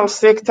informal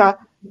sector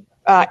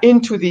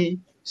into the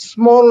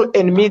small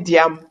and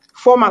medium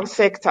formal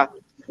sector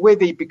where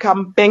they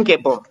become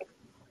bankable.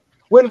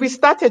 When we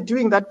started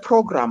doing that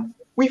program,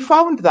 we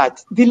found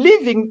that the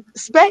living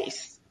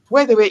space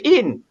where they were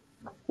in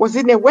was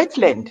in a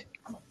wetland.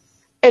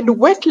 And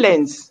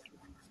wetlands,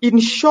 in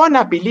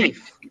Shona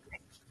belief,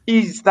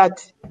 is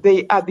that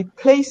they are the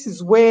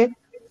places where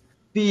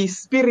the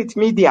spirit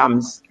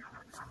mediums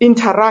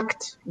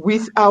interact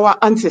with our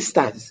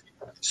ancestors.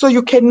 So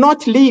you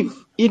cannot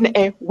live in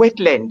a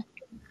wetland.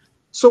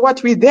 So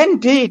what we then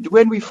did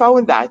when we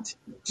found that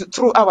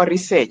through our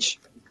research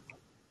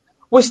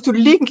was to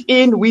link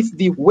in with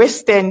the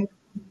Western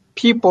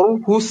people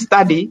who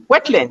study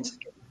wetlands.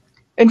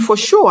 And for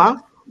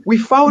sure, we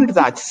found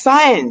that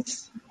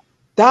science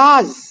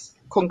does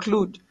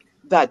conclude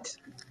that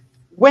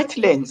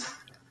wetlands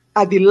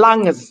are the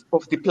lungs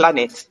of the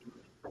planet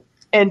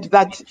and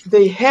that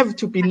they have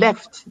to be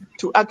left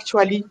to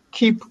actually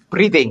keep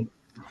breathing.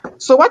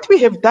 So what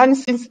we have done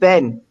since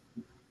then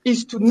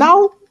is to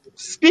now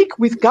speak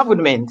with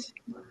government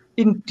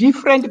in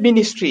different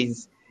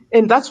ministries.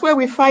 And that's where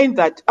we find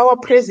that our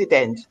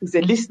president is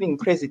a listening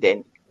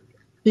president.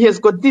 He has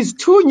got these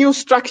 2 new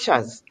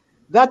structures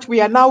that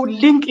we are now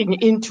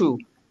linking into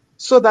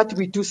so that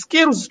we do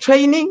skills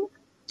training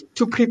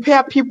to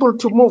prepare people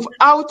to move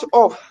out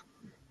of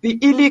the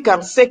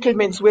illegal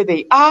settlements where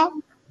they are,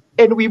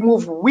 and we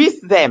move with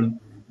them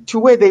to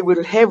where they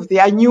will have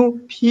their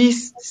new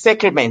peace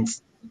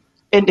settlements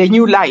and a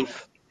new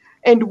life,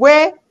 and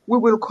where we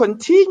will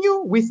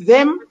continue with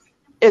them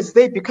as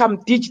they become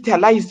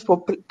digitalized,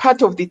 for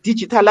part of the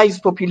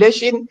digitalized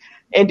population,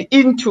 and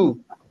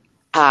into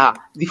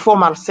the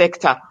formal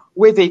sector,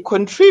 where they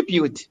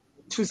contribute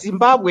to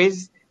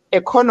Zimbabwe's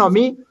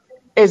economy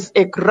as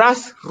a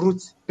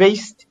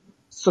grassroots-based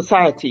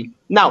society.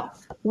 Now,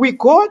 we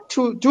go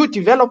to do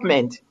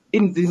development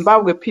in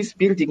Zimbabwe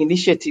Peacebuilding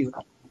Initiative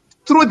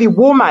through the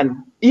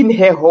woman in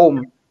her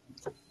home.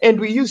 And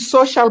we use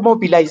social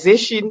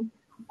mobilization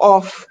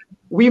of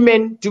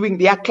women doing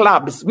their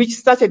clubs, which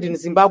started in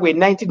Zimbabwe in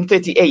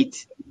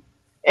 1938.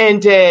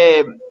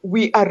 And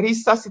we are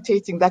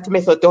resuscitating that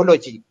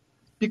methodology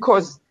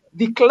because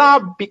the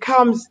club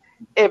becomes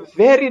a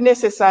very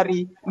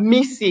necessary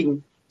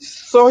missing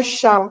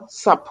social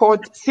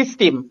support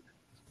system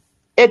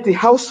at the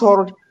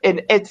household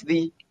and at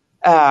the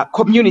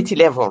community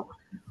level.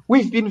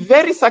 We've been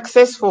very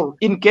successful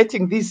in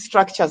getting these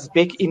structures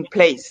back in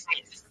place.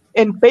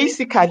 And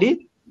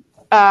basically,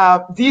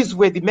 these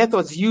were the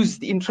methods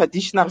used in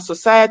traditional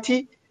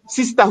society.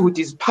 Sisterhood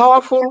is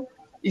powerful.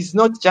 It's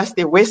not just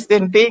a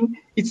Western thing.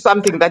 It's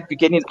something that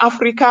began in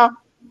Africa,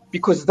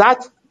 because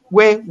that's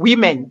where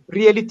women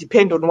really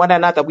depend on one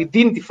another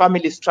within the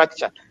family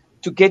structure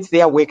to get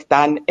their work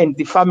done, and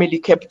the family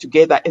kept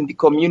together and the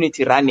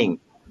community running.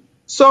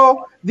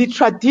 So the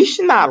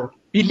traditional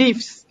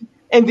beliefs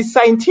and the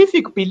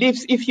scientific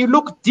beliefs, if you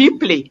look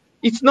deeply,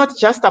 it's not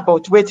just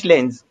about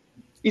wetlands.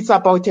 It's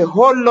about a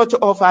whole lot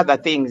of other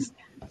things,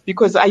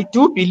 because I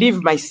do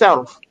believe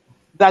myself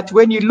that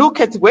when you look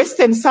at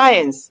Western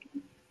science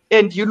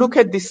and you look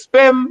at the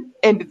sperm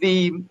and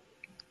the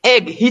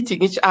egg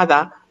hitting each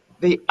other,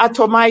 they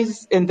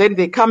atomize and then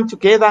they come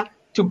together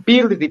to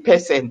build the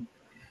person.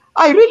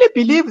 I really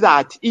believe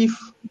that if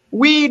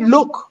we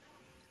look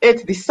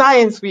at the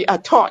science we are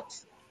taught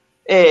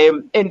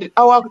and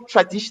our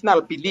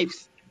traditional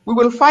beliefs, we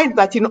will find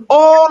that in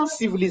all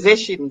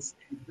civilizations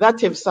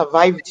that have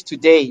survived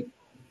today,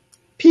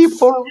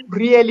 people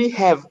really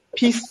have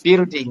peace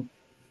building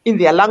in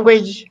their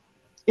language,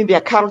 in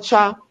their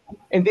culture,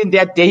 and in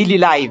their daily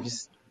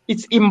lives.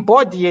 It's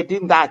embodied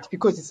in that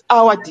because it's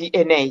our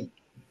DNA.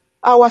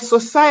 Our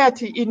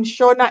society in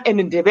Shona and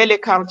in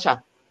Ndebele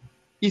culture,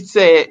 it's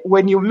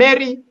when you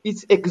marry,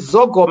 it's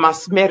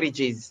exogamous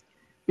marriages,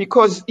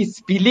 because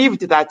it's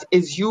believed that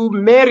as you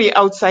marry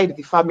outside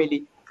the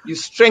family, you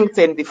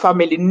strengthen the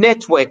family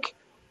network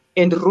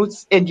and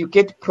roots, and you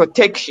get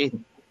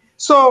protection.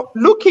 So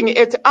looking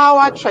at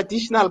our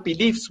traditional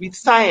beliefs with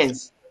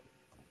science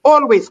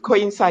always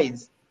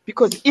coincides,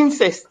 because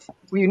incest,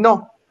 we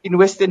know, in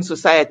Western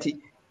society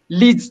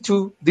leads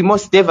to the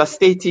most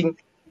devastating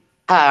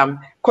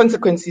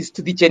consequences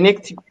to the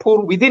genetic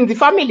pool within the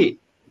family.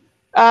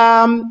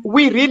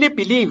 We really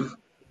believe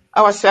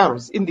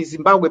ourselves in the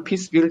Zimbabwe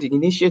Peacebuilding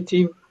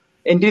Initiative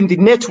and in the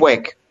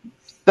network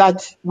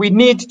that we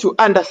need to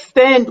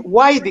understand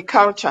why the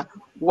culture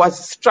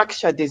was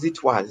structured as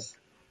it was.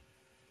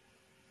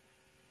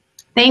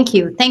 Thank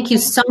you. Thank you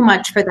so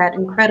much for that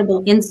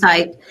incredible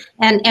insight.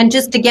 And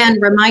just again,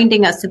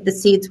 reminding us of the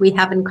seeds we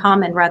have in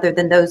common rather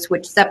than those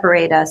which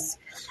separate us.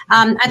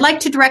 I'd like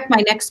to direct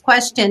my next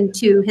question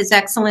to His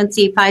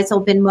Excellency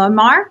Faisal bin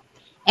Muaammar.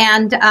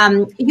 And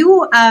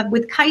you,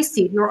 with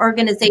KAICIID, your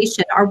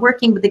organization, are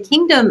working with the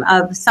Kingdom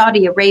of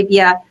Saudi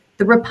Arabia,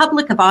 the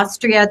Republic of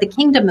Austria, the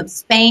Kingdom of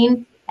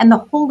Spain, and the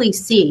Holy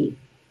See.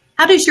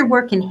 How does your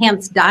work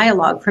enhance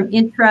dialogue from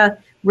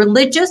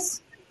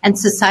intra-religious and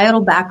societal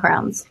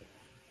backgrounds?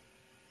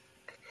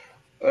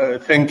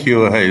 Thank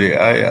you, Heidi.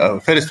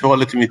 First of all,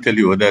 let me tell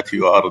you that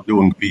you are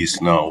doing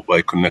peace now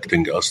by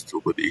connecting us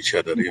with each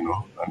other,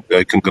 and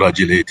I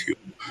congratulate you.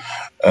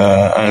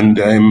 And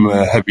I'm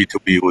happy to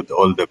be with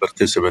all the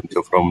participants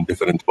from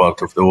different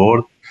parts of the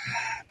world.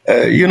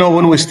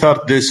 When we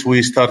start this,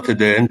 we started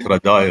the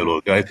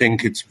intra-dialogue. I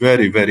think it's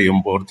very, very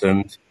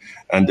important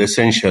and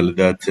essential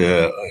that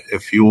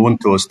if you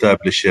want to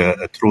establish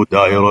a true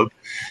dialogue,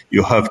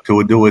 you have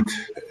to do it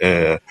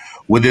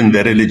within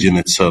the religion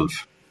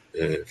itself.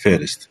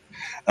 First,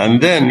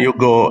 and then you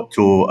go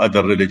to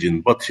other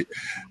religion. But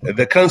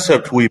the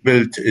concept we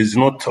built is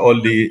not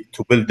only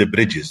to build the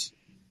bridges.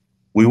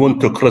 We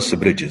want to cross the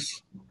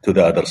bridges to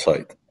the other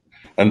side.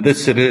 And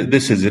this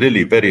is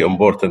really very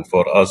important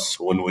for us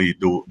when we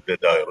do the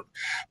dialogue.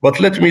 But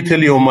let me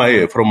tell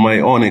you from my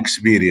own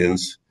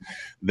experience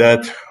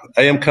that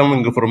I am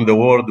coming from the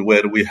world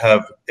where we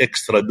have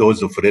extra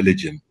dose of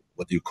religion,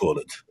 what you call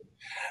it.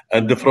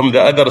 And from the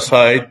other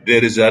side,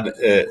 there is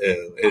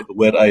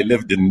where I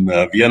lived in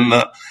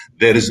Vienna,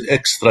 there is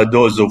extra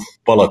dose of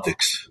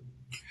politics.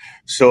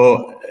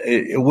 So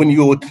when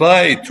you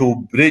try to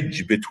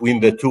bridge between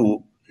the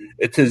two,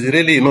 it is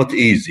really not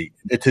easy.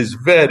 It is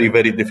very,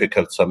 very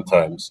difficult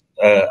sometimes.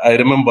 I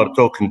remember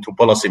talking to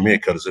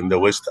policymakers in the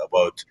West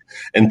about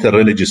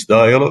interreligious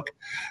dialogue.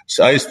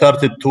 So I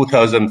started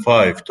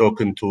 2005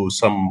 talking to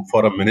some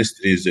foreign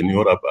ministries in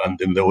Europe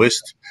and in the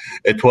West.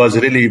 It was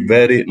really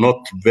not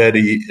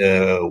very,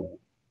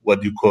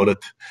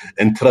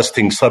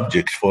 interesting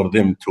subject for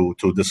them to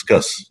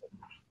discuss,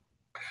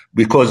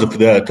 because of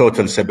the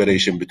total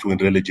separation between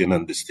religion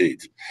and the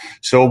state.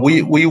 So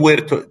we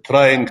were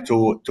trying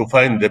to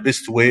find the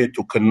best way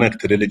to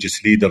connect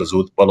religious leaders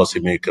with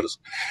policymakers.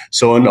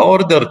 So in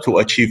order to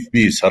achieve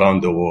peace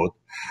around the world,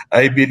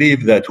 I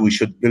believe that we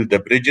should build the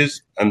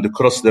bridges and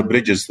cross the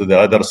bridges to the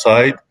other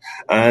side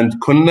and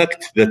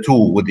connect the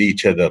two with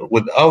each other.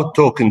 Without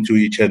talking to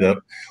each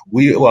other,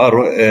 we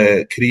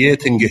are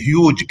creating a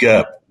huge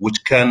gap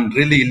which can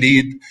really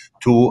lead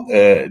to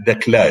the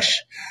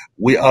clash.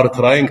 We are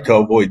trying to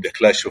avoid the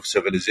clash of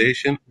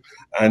civilization.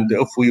 And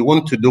if we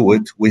want to do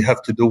it, we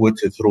have to do it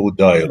through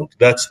dialogue.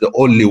 That's the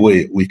only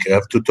way. We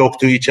have to talk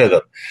to each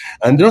other.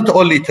 And not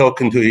only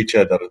talking to each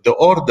other, the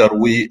order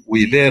we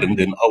learned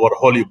in our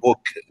holy book,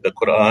 the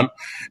Quran,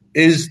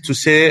 is to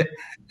say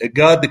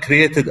God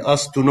created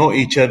us to know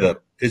each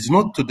other. It's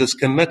not to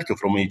disconnect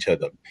from each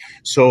other.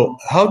 So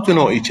how to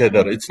know each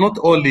other? It's not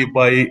only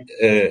by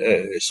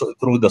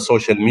through the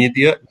social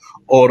media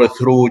or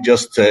through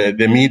just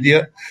the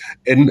media,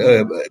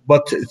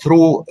 but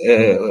through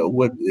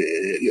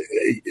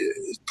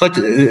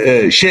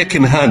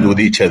shaking hand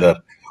with each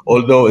other.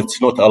 Although it's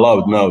not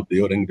allowed now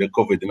during the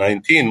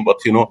COVID-19,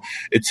 but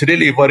it's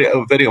really very,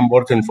 very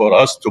important for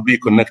us to be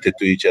connected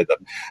to each other.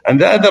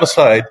 And the other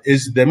side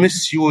is the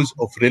misuse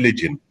of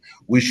religion.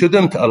 We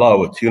shouldn't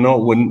allow it.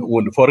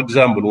 When, for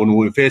example, when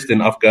we faced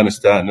in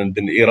Afghanistan and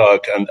in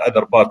Iraq and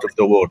other parts of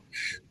the world,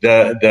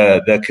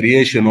 the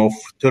creation of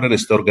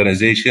terrorist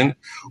organization,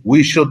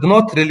 we should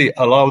not really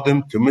allow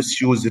them to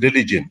misuse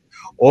religion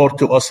or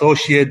to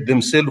associate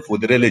themselves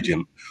with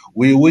religion.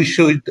 We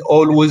should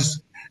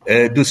always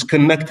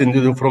disconnect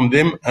from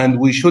them, and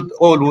we should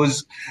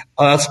always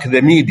ask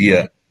the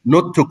media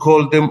not to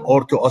call them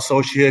or to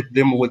associate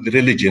them with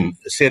religion,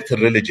 a certain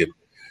religion.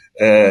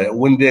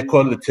 When they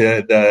call it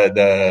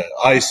the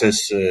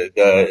ISIS,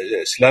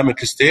 the Islamic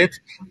State,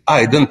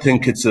 I don't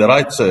think it's the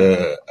right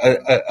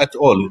at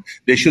all.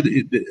 They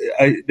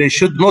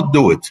should not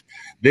do it.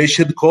 They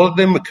should call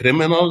them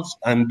criminals,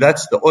 and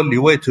that's the only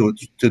way to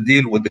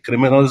deal with the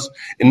criminals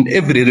in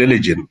every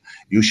religion.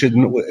 You should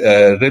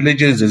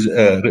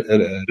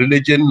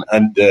religion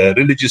and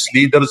religious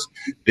leaders.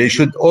 They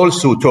should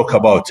also talk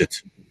about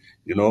it.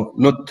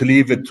 Not to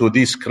leave it to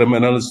these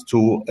criminals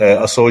to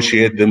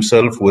associate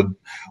themselves with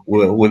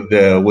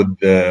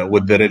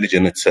the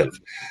religion itself.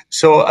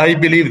 So I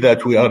believe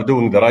that we are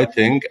doing the right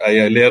thing.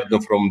 I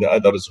learned from the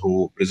others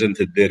who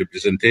presented their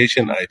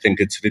presentation. I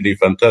think it's really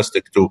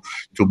fantastic to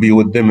be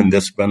with them in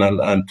this panel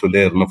and to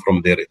learn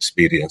from their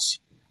experience.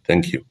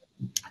 Thank you.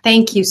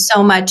 Thank you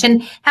so much.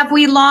 And have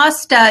we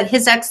lost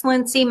His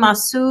Excellency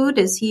Massoud?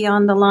 Is he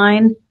on the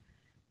line?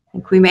 I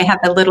think we may have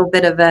a little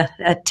bit of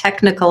a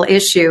technical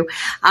issue.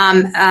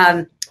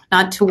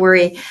 Not to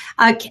worry.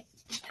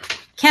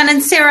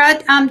 Canon,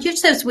 Sarah,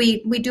 just as we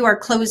do our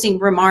closing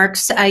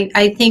remarks,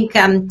 I think,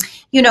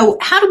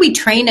 how do we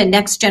train a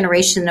next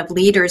generation of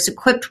leaders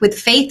equipped with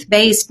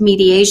faith-based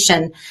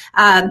mediation,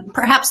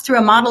 perhaps through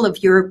a model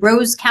of your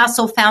Rose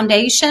Castle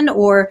Foundation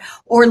or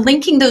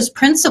linking those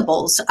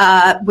principles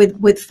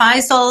with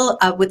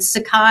Faisal, with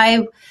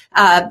Sekai,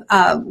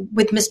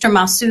 with Mr.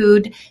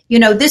 Masoud?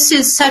 This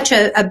is such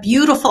a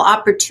beautiful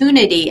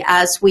opportunity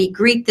as we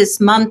greet this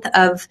month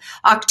of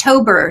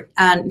October,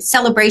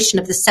 celebration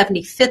of the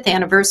 75th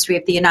anniversary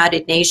of the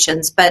United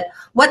Nations. But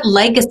what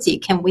legacy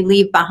can we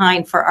leave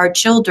behind for our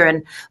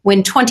children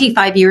when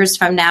 25 years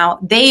from now,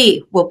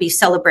 they will be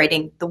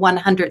celebrating the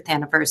 100th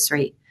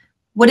anniversary?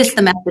 What is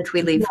the message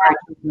we leave for our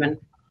children?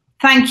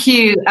 Thank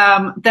you.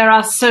 There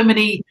are so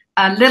many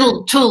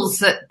little tools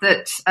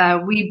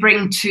that we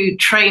bring to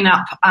train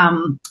up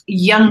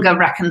younger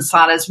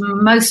reconcilers,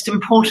 most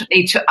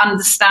importantly to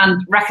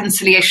understand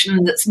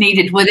reconciliation that's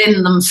needed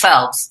within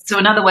themselves. So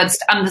in other words,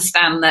 to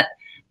understand that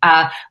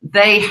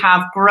they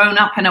have grown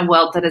up in a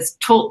world that has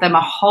taught them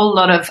a whole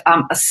lot of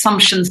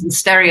assumptions and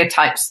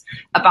stereotypes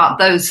about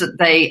those that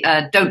they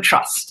don't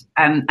trust.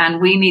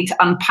 And we need to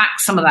unpack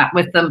some of that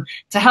with them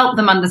to help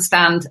them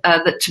understand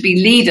that to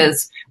be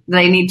leaders,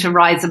 they need to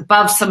rise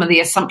above some of the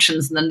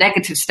assumptions and the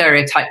negative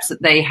stereotypes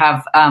that they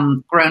have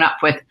grown up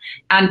with,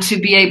 and to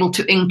be able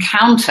to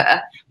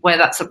encounter, where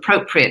that's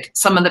appropriate,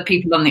 some of the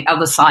people on the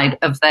other side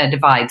of their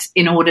divides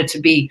in order to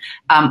be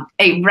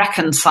a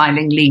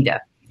reconciling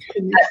leader.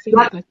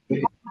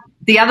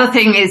 The other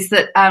thing is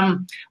that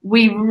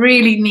we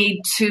really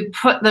need to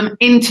put them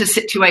into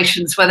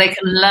situations where they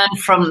can learn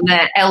from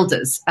their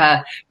elders.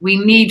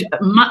 We need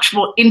much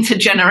more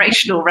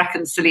intergenerational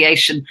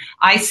reconciliation.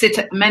 I sit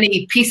at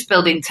many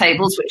peacebuilding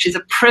tables, which is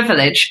a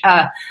privilege,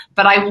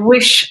 but I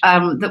wish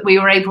that we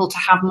were able to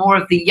have more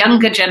of the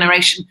younger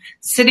generation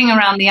sitting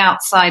around the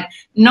outside,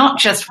 not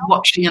just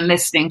watching and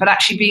listening, but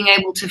actually being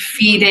able to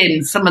feed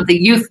in some of the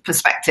youth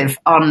perspective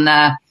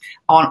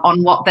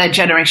on what their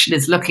generation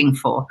is looking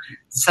for.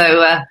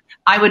 So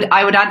I would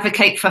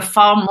advocate for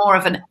far more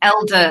of an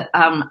elder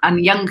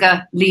and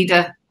younger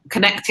leader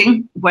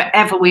connecting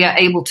wherever we are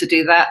able to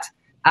do that,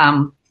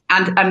 and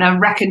a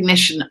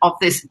recognition of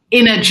this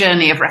inner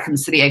journey of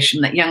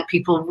reconciliation that young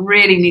people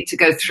really need to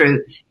go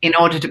through in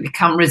order to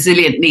become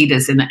resilient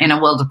leaders in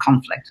a world of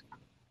conflict.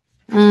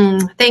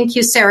 Thank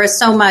you, Sarah,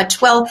 so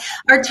much. Well,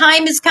 our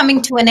time is coming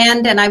to an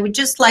end, and I would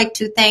just like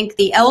to thank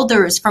the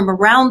elders from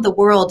around the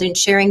world in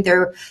sharing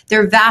their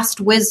vast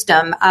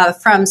wisdom,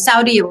 from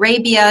Saudi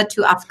Arabia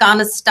to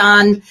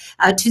Afghanistan,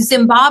 to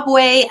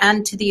Zimbabwe,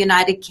 and to the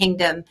United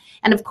Kingdom.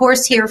 And of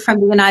course, here from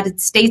the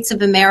United States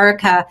of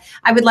America,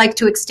 I would like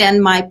to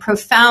extend my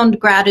profound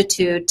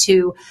gratitude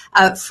to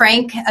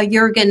Frank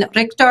Jürgen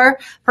Richter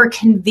for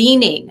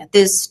convening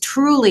this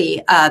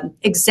truly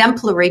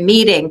exemplary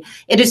meeting.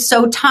 It is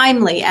so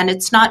timely, and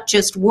it's not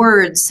just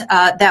words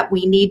that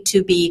we need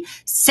to be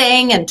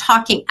saying and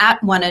talking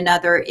at one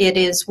another. It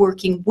is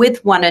working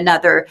with one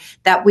another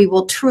that we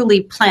will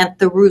truly plant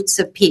the roots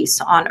of peace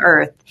on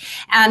earth.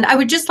 And I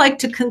would just like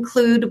to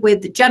conclude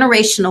with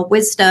generational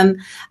wisdom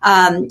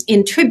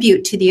in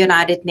tribute to the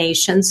United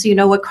Nations.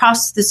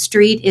 Across the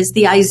street is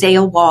the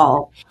Isaiah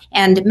Wall,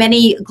 and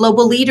many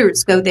global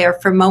leaders go there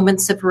for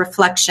moments of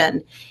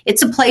reflection.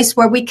 It's a place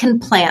where we can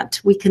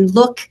plant, we can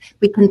look,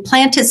 we can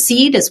plant a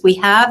seed as we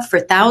have for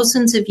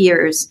thousands of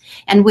years.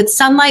 And with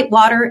sunlight,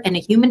 water, and a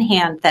human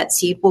hand, that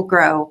seed will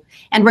grow.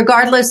 And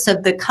regardless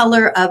of the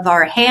color of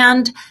our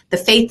hand, the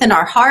faith in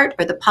our heart,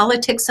 or the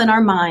politics in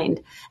our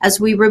mind, as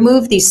we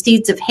remove these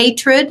seeds of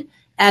hatred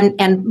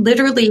and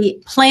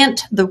literally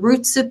plant the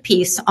roots of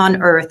peace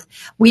on earth,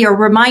 we are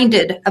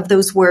reminded of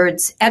those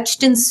words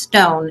etched in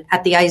stone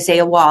at the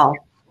Isaiah Wall.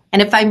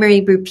 And if I may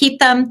repeat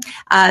them,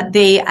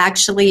 they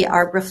actually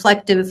are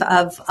reflective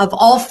of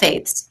all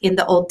faiths in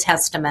the Old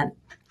Testament.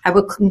 I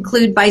will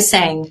conclude by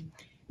saying,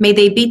 may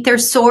they beat their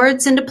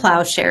swords into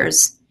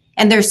plowshares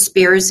and their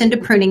spears into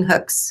pruning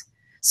hooks,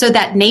 so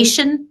that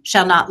nation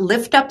shall not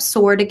lift up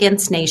sword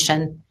against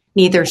nation,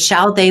 neither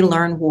shall they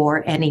learn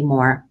war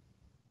anymore.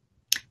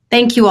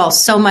 Thank you all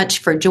so much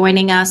for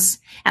joining us,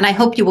 and I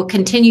hope you will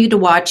continue to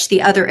watch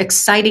the other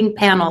exciting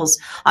panels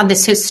on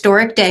this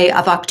historic day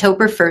of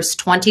October 1st,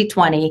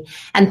 2020.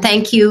 And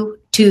thank you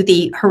to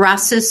the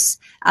Horasis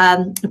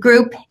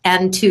group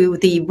and to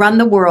the Run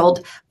the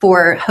World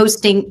for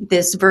hosting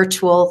this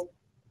virtual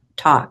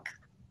talk.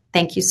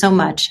 Thank you so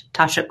much,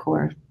 Tasha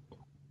Kaur.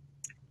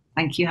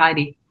 Thank you,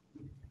 Heidi.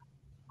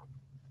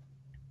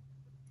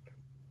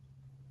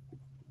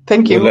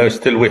 Thank you. Well,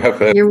 still we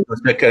have a few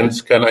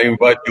seconds. Can I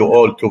invite you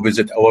all to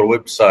visit our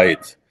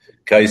website,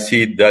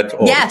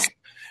 KAICIID.org? Yes.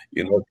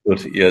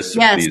 Yes,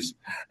 please.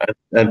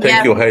 And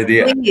thank you,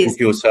 Heidi. Please. Thank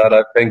you,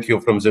 Sarah. Thank you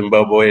from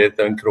Zimbabwe.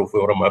 Thank you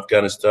from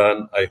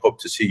Afghanistan. I hope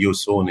to see you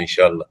soon,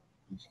 inshallah.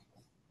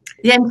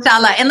 Yeah,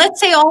 inshallah. And let's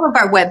say all of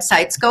our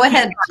websites. Go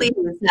ahead, please.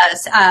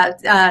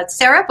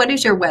 Sarah, what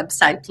is your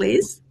website,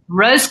 please?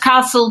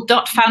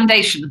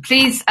 rosecastle.foundation.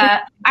 Please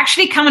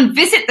actually come and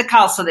visit the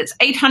castle. It's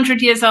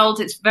 800 years old.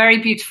 It's very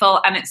beautiful,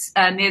 and it's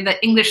near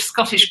the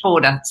English-Scottish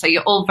border. So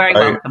you're all very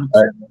welcome.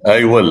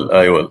 I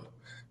will.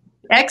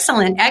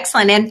 Excellent.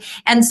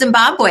 And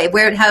Zimbabwe,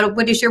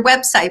 what is your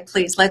website,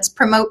 please? Let's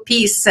promote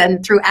peace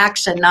and through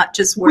action, not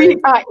just words.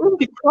 We are in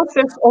the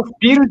process of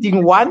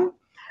building one.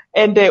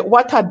 And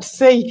what I'd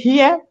say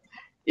here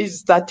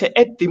is that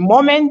at the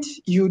moment,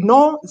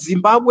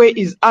 Zimbabwe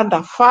is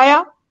under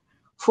fire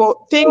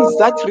for things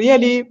that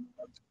really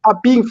are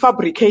being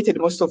fabricated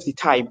most of the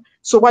time.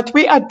 So what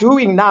we are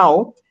doing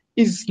now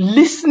is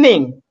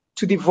listening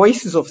to the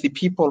voices of the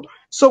people.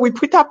 So we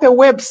put up a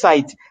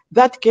website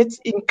that gets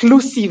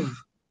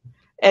inclusive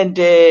and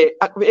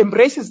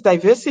embraces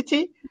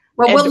diversity.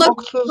 Well, we'll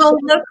look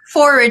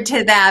forward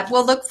to that.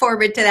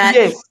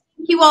 Yes.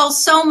 Thank you all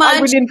so much.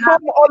 I will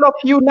inform all of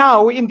you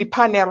now in the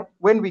panel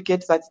when we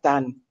get that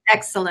done.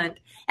 Excellent.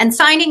 And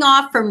signing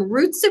off from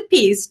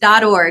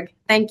rootsofpeace.org.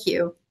 Thank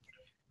you.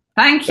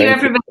 Thank you,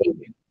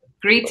 everybody.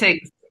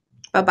 Greetings.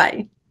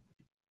 Bye-bye.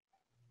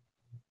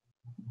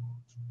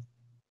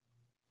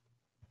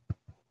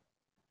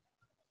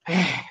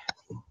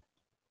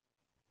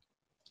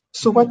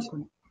 So what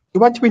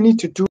we need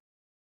to do